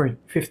repair by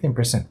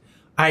 15%.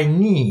 I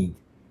need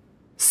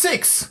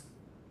 6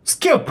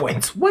 skill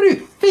points. What do you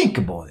think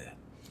about that?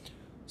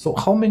 So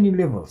how many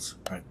levels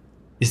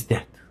is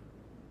that?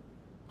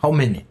 How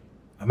many?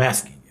 I'm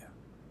asking you.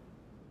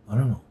 I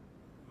don't know.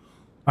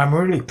 I'm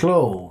really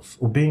close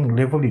to being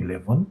level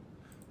 11.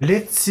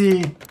 Let's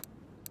see.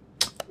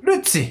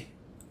 Let's see.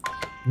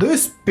 Do you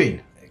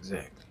spin?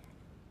 Exactly.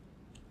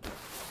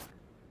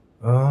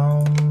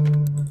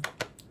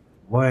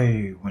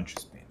 Why won't you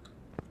spin?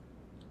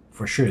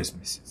 For sure it's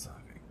missing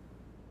something.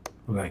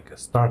 Like a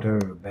starter,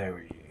 a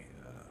berry.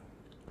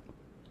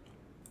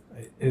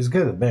 It's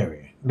got a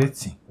berry. Let's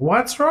see.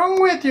 What's wrong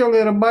with you,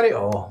 little buddy?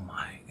 Oh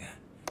my god.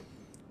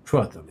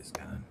 Throttle is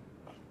gone.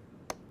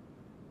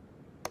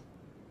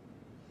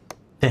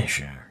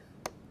 Tension.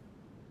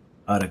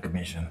 Out of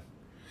commission.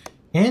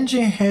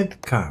 Engine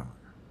head cover.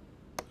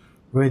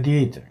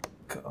 Radiator.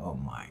 Oh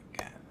my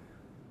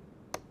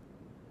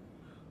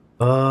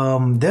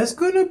god. There's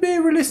gonna be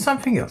really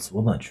something else.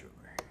 Well, not sure.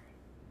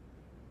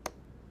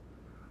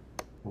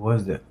 What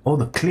was that? Oh,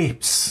 the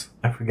clips.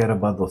 I forgot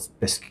about those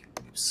pesky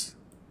clips.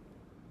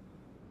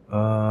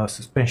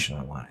 Suspension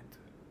I wanted.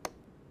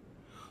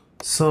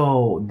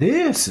 So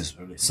this is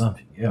really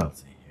something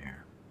else in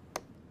here.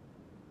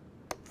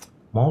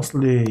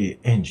 Mostly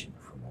engine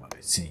from what I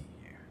see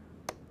here.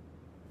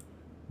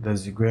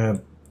 Does it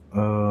grab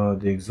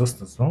the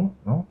exhaust as well?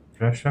 No?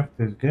 Drive shaft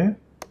is good?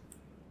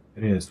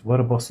 It is. What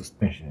about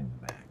suspension in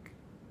the back?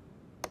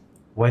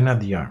 Why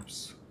not the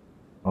arms?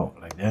 Oh,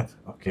 like that?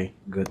 Okay,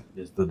 good.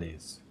 Let's do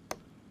this.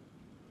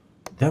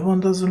 That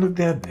one doesn't look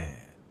that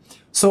bad.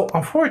 So,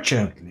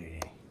 unfortunately,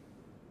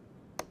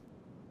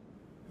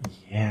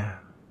 yeah,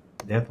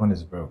 that one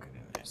is broken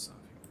in there.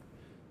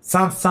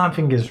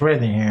 Something is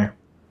red in here.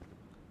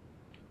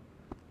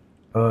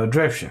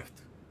 Drive shaft.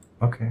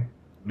 Okay,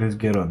 let's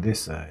get on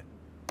this side.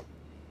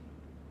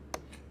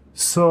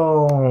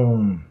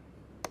 So,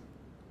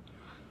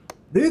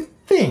 do you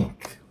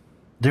think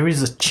there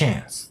is a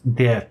chance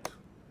that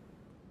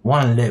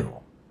one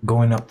level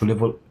going up to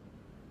level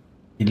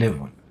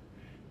 11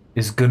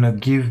 is gonna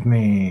give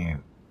me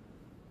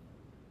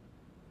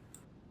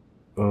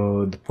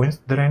the points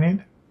that I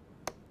need?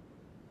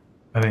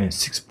 I mean,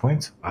 6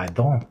 points? I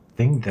don't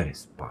think that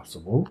is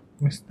possible,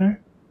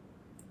 mister.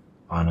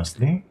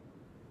 Honestly,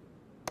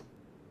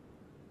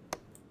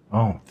 I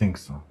don't think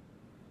so.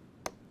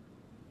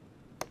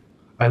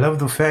 I love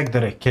the fact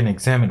that I can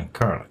examine a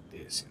car like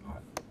this, you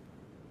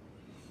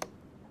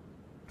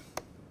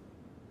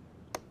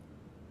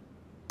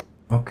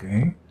know.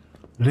 Okay,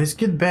 let's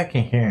get back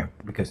in here,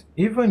 because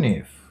even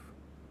if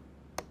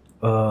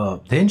the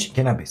engine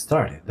cannot be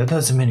started, that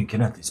doesn't mean you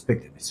cannot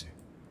inspect it, mister.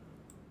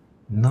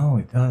 No,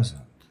 it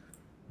doesn't.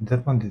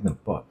 That one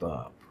didn't pop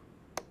up.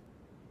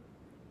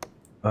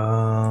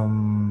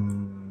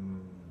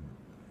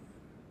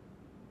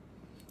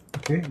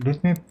 Okay,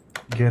 let me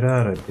get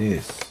out of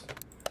this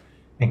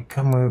and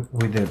come up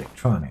with the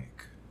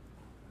electronic.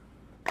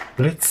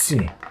 Let's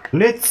see.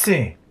 Let's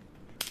see.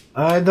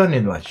 I don't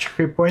need much.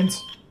 3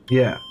 points?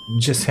 Yeah,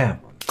 just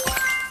happened.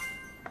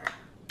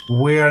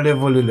 We are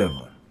level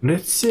 11.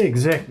 Let's see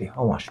exactly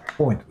how much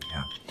point we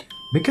have.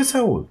 Because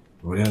I would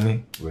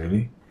really,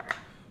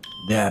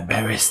 the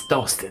berries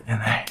toasted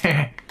and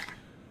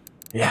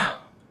yeah,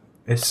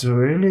 it's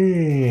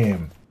really,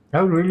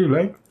 I would really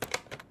like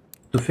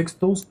to fix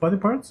those body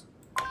parts.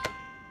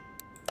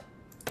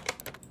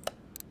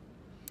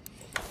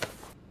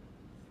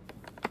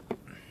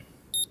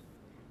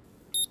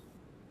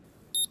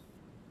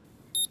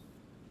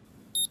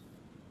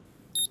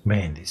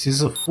 Man, this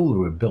is a full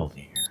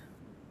rebuilding here.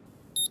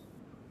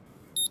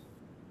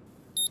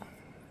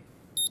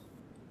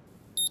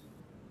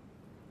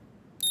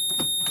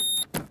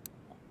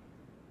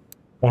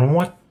 On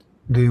what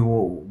do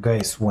you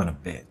guys want to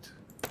bet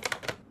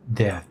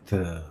that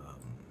the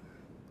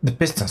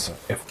pistons are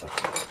effed up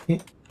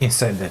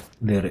inside that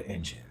little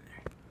engine?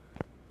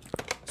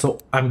 So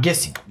I'm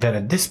guessing that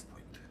at this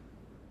point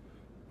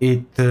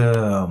it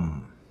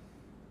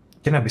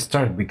cannot be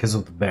started because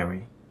of the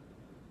battery.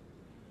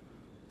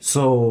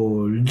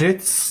 So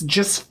let's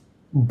just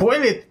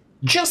boil it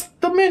just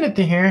a minute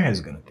in here.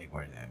 It's gonna take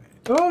more than a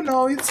minute. Oh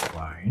no, it's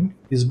fine.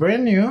 It's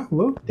brand new.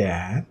 Look,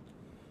 that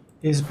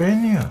is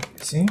brand new.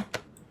 You see?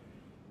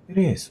 It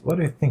is. What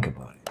do you think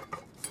about it?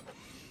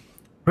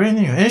 Brand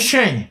new and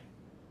shiny.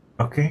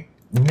 Okay,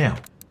 now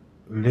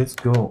let's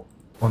go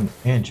on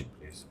the engine,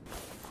 please.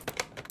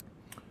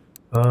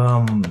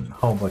 How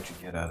about you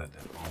get out of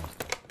that?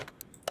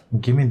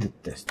 Give me the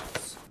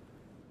testers.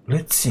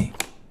 Let's see.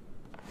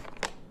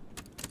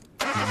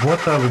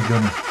 What are we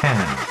gonna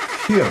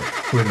have here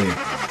related?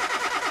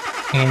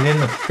 And then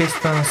the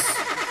pistons,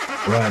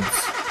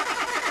 rods,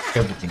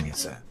 everything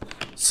inside.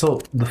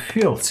 So the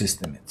fuel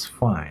system, it's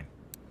fine.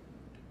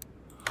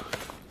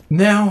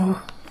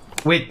 Now,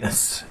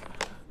 witness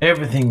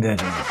everything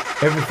that you know.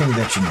 Everything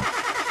that you know.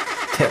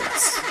 Tell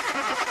us.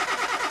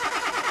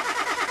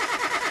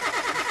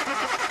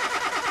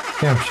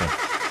 Camshaft.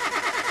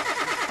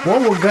 Well,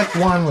 we got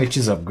one which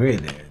is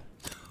upgraded.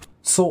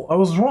 So I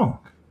was wrong.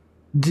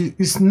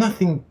 It's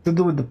nothing to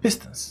do with the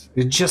pistons.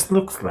 It just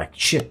looks like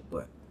shit,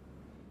 but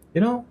you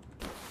know,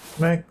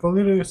 like a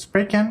little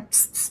spray can.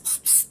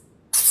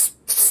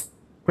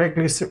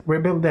 Quickly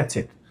rebuild. That's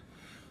it.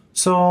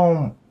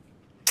 So,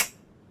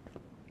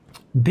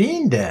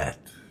 being that,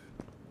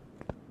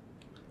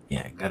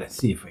 yeah, I gotta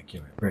see if I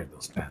can repair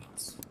those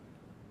panels.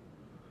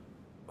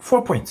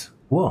 4 points.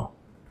 Whoa.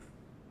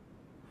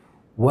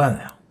 Well,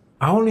 now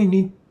I only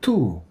need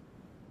 2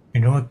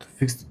 in order to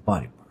fix the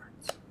body parts.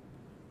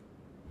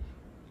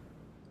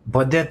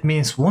 But that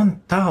means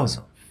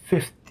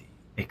 1050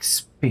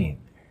 XP.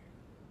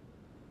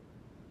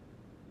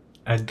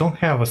 I don't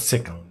have a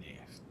second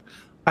left.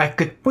 I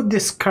could put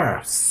this car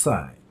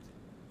aside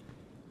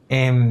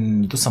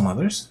and do some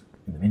others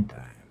in the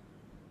meantime.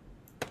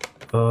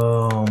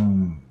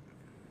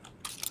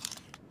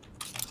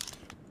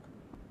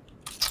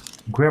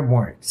 Grab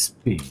more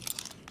XP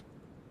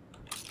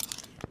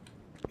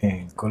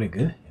and call it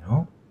good, you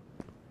know?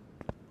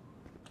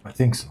 I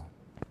think so.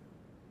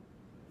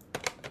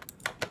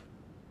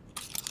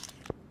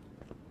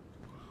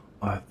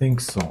 I think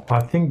so.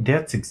 I think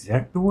that's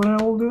exactly what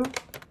I will do.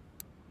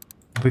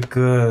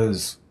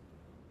 Because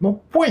no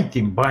point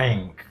in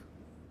buying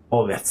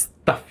all that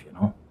stuff, you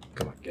know?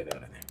 Come on, get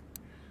out of there.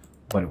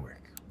 Body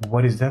work.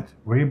 What is that?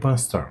 Ribbon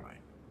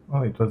Starline.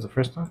 Oh, it was the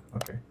first one?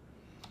 Okay.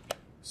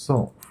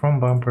 So, from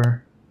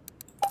bumper.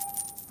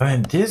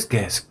 And this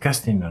guy's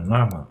casting a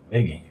normal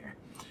leg in here.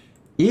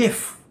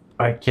 If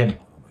I can,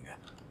 oh my god.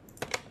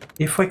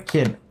 If I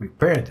can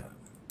repair them,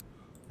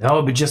 that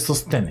would be just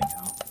outstanding, you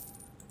know?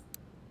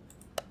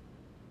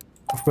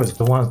 Of course,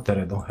 the ones that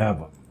I don't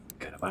have, I'm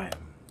gonna buy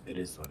them. It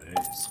is what it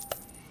is.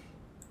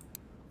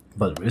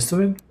 But the rest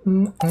of it,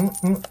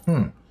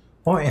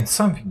 Oh, and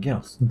something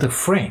else. The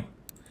frame.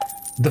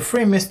 The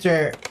frame,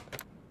 Mr.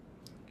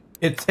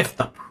 it's effed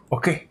up.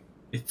 Okay,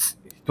 it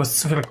was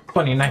something like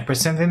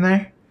 29% in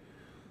there.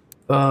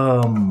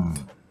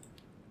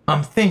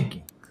 I'm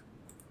thinking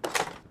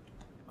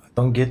I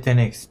don't get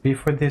any XP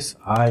for this.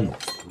 I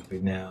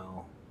stupid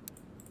now.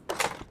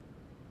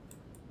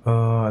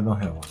 I don't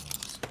have one.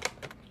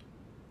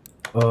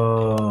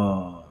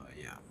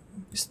 Yeah,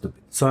 it's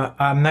stupid. So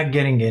I'm not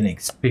getting any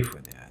XP for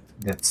that.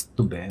 That's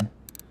too bad.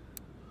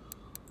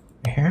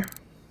 Here,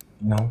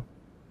 no.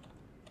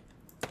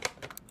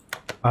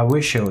 I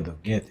wish I would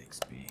have get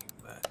XP,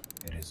 but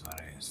it is what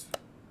it is.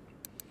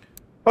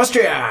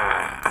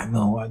 Austria!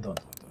 No, I don't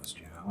want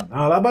Austria. I want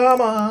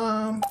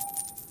Alabama.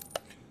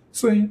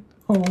 Sweet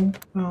home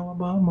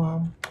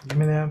Alabama. Give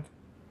me that.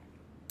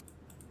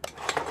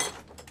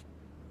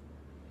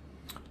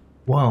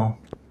 Well,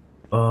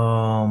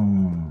 I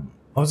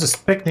was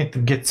expecting to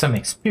get some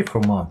XP for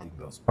mounting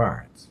those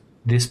parts.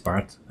 This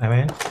part, I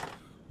mean.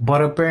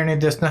 But apparently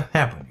that's not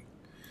happening.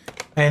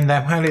 And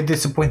I'm highly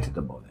disappointed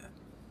about that.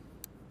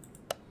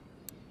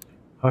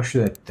 How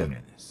should I tell you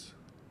this?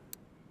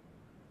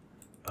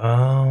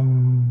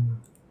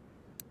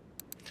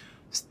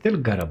 Still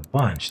got a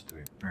bunch to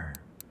repair.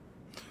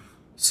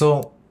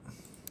 So,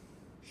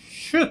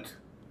 shoot.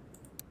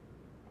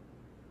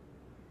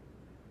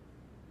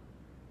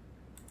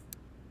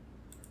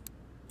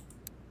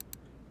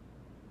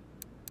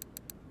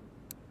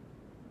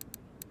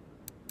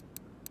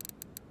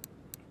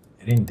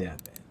 It ain't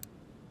that bad.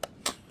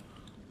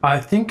 I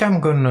think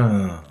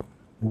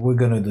we're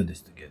gonna do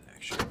this together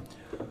actually.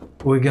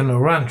 We're gonna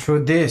run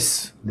through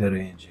this little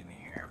engine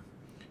here.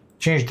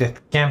 Change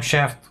that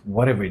camshaft,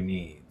 whatever it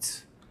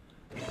needs.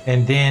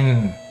 And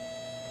then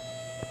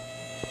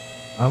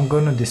I'm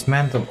gonna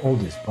dismantle all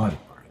these body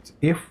parts.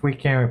 If we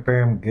can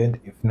repair them,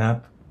 good. If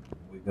not,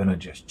 we're gonna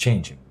just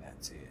change them.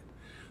 That's it.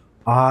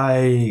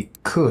 I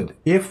could,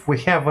 if we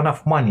have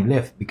enough money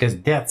left, because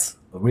that's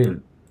a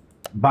real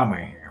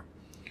bummer here.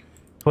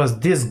 It was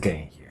this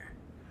guy here.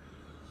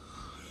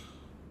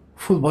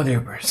 Full body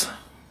repairs.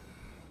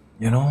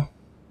 You know?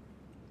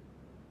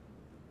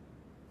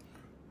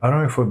 I don't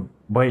know if I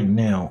buy it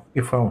now,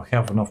 if I will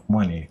have enough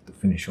money to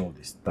finish all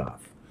this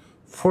stuff.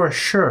 For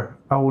sure,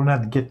 I will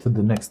not get to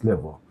the next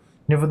level.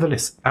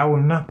 Nevertheless, I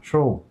will not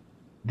throw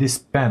these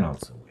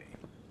panels away.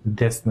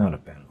 That's not a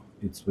panel,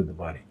 it's with the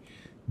body.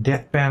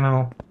 That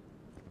panel,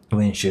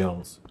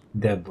 windshields,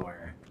 that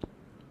door,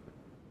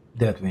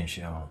 that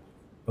windshield.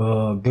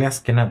 Glass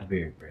cannot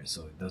be repaired,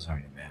 so it doesn't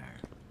really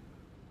matter.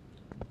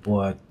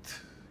 But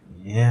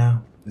yeah,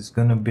 it's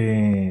gonna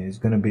be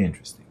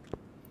interesting.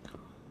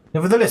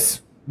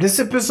 Nevertheless, this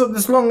episode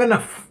is long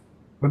enough.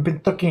 We've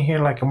been talking here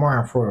like a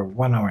more for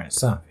 1 hour and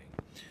something.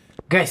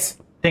 Guys,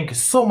 thank you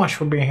so much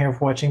for being here,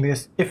 for watching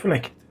this. If you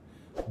like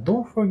it,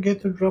 don't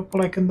forget to drop a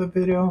like on the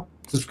video.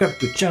 Subscribe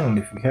to the channel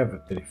if you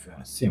haven't, if you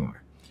want to see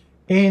more.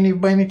 And if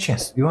by any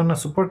chance you want to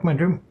support my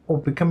dream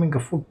of becoming a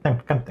full-time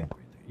content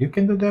creator, you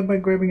can do that by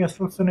grabbing a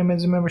Slot and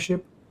Amazing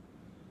membership.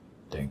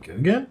 Thank you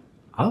again.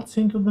 I'll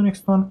see you to the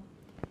next one.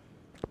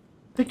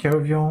 Take care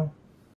of y'all.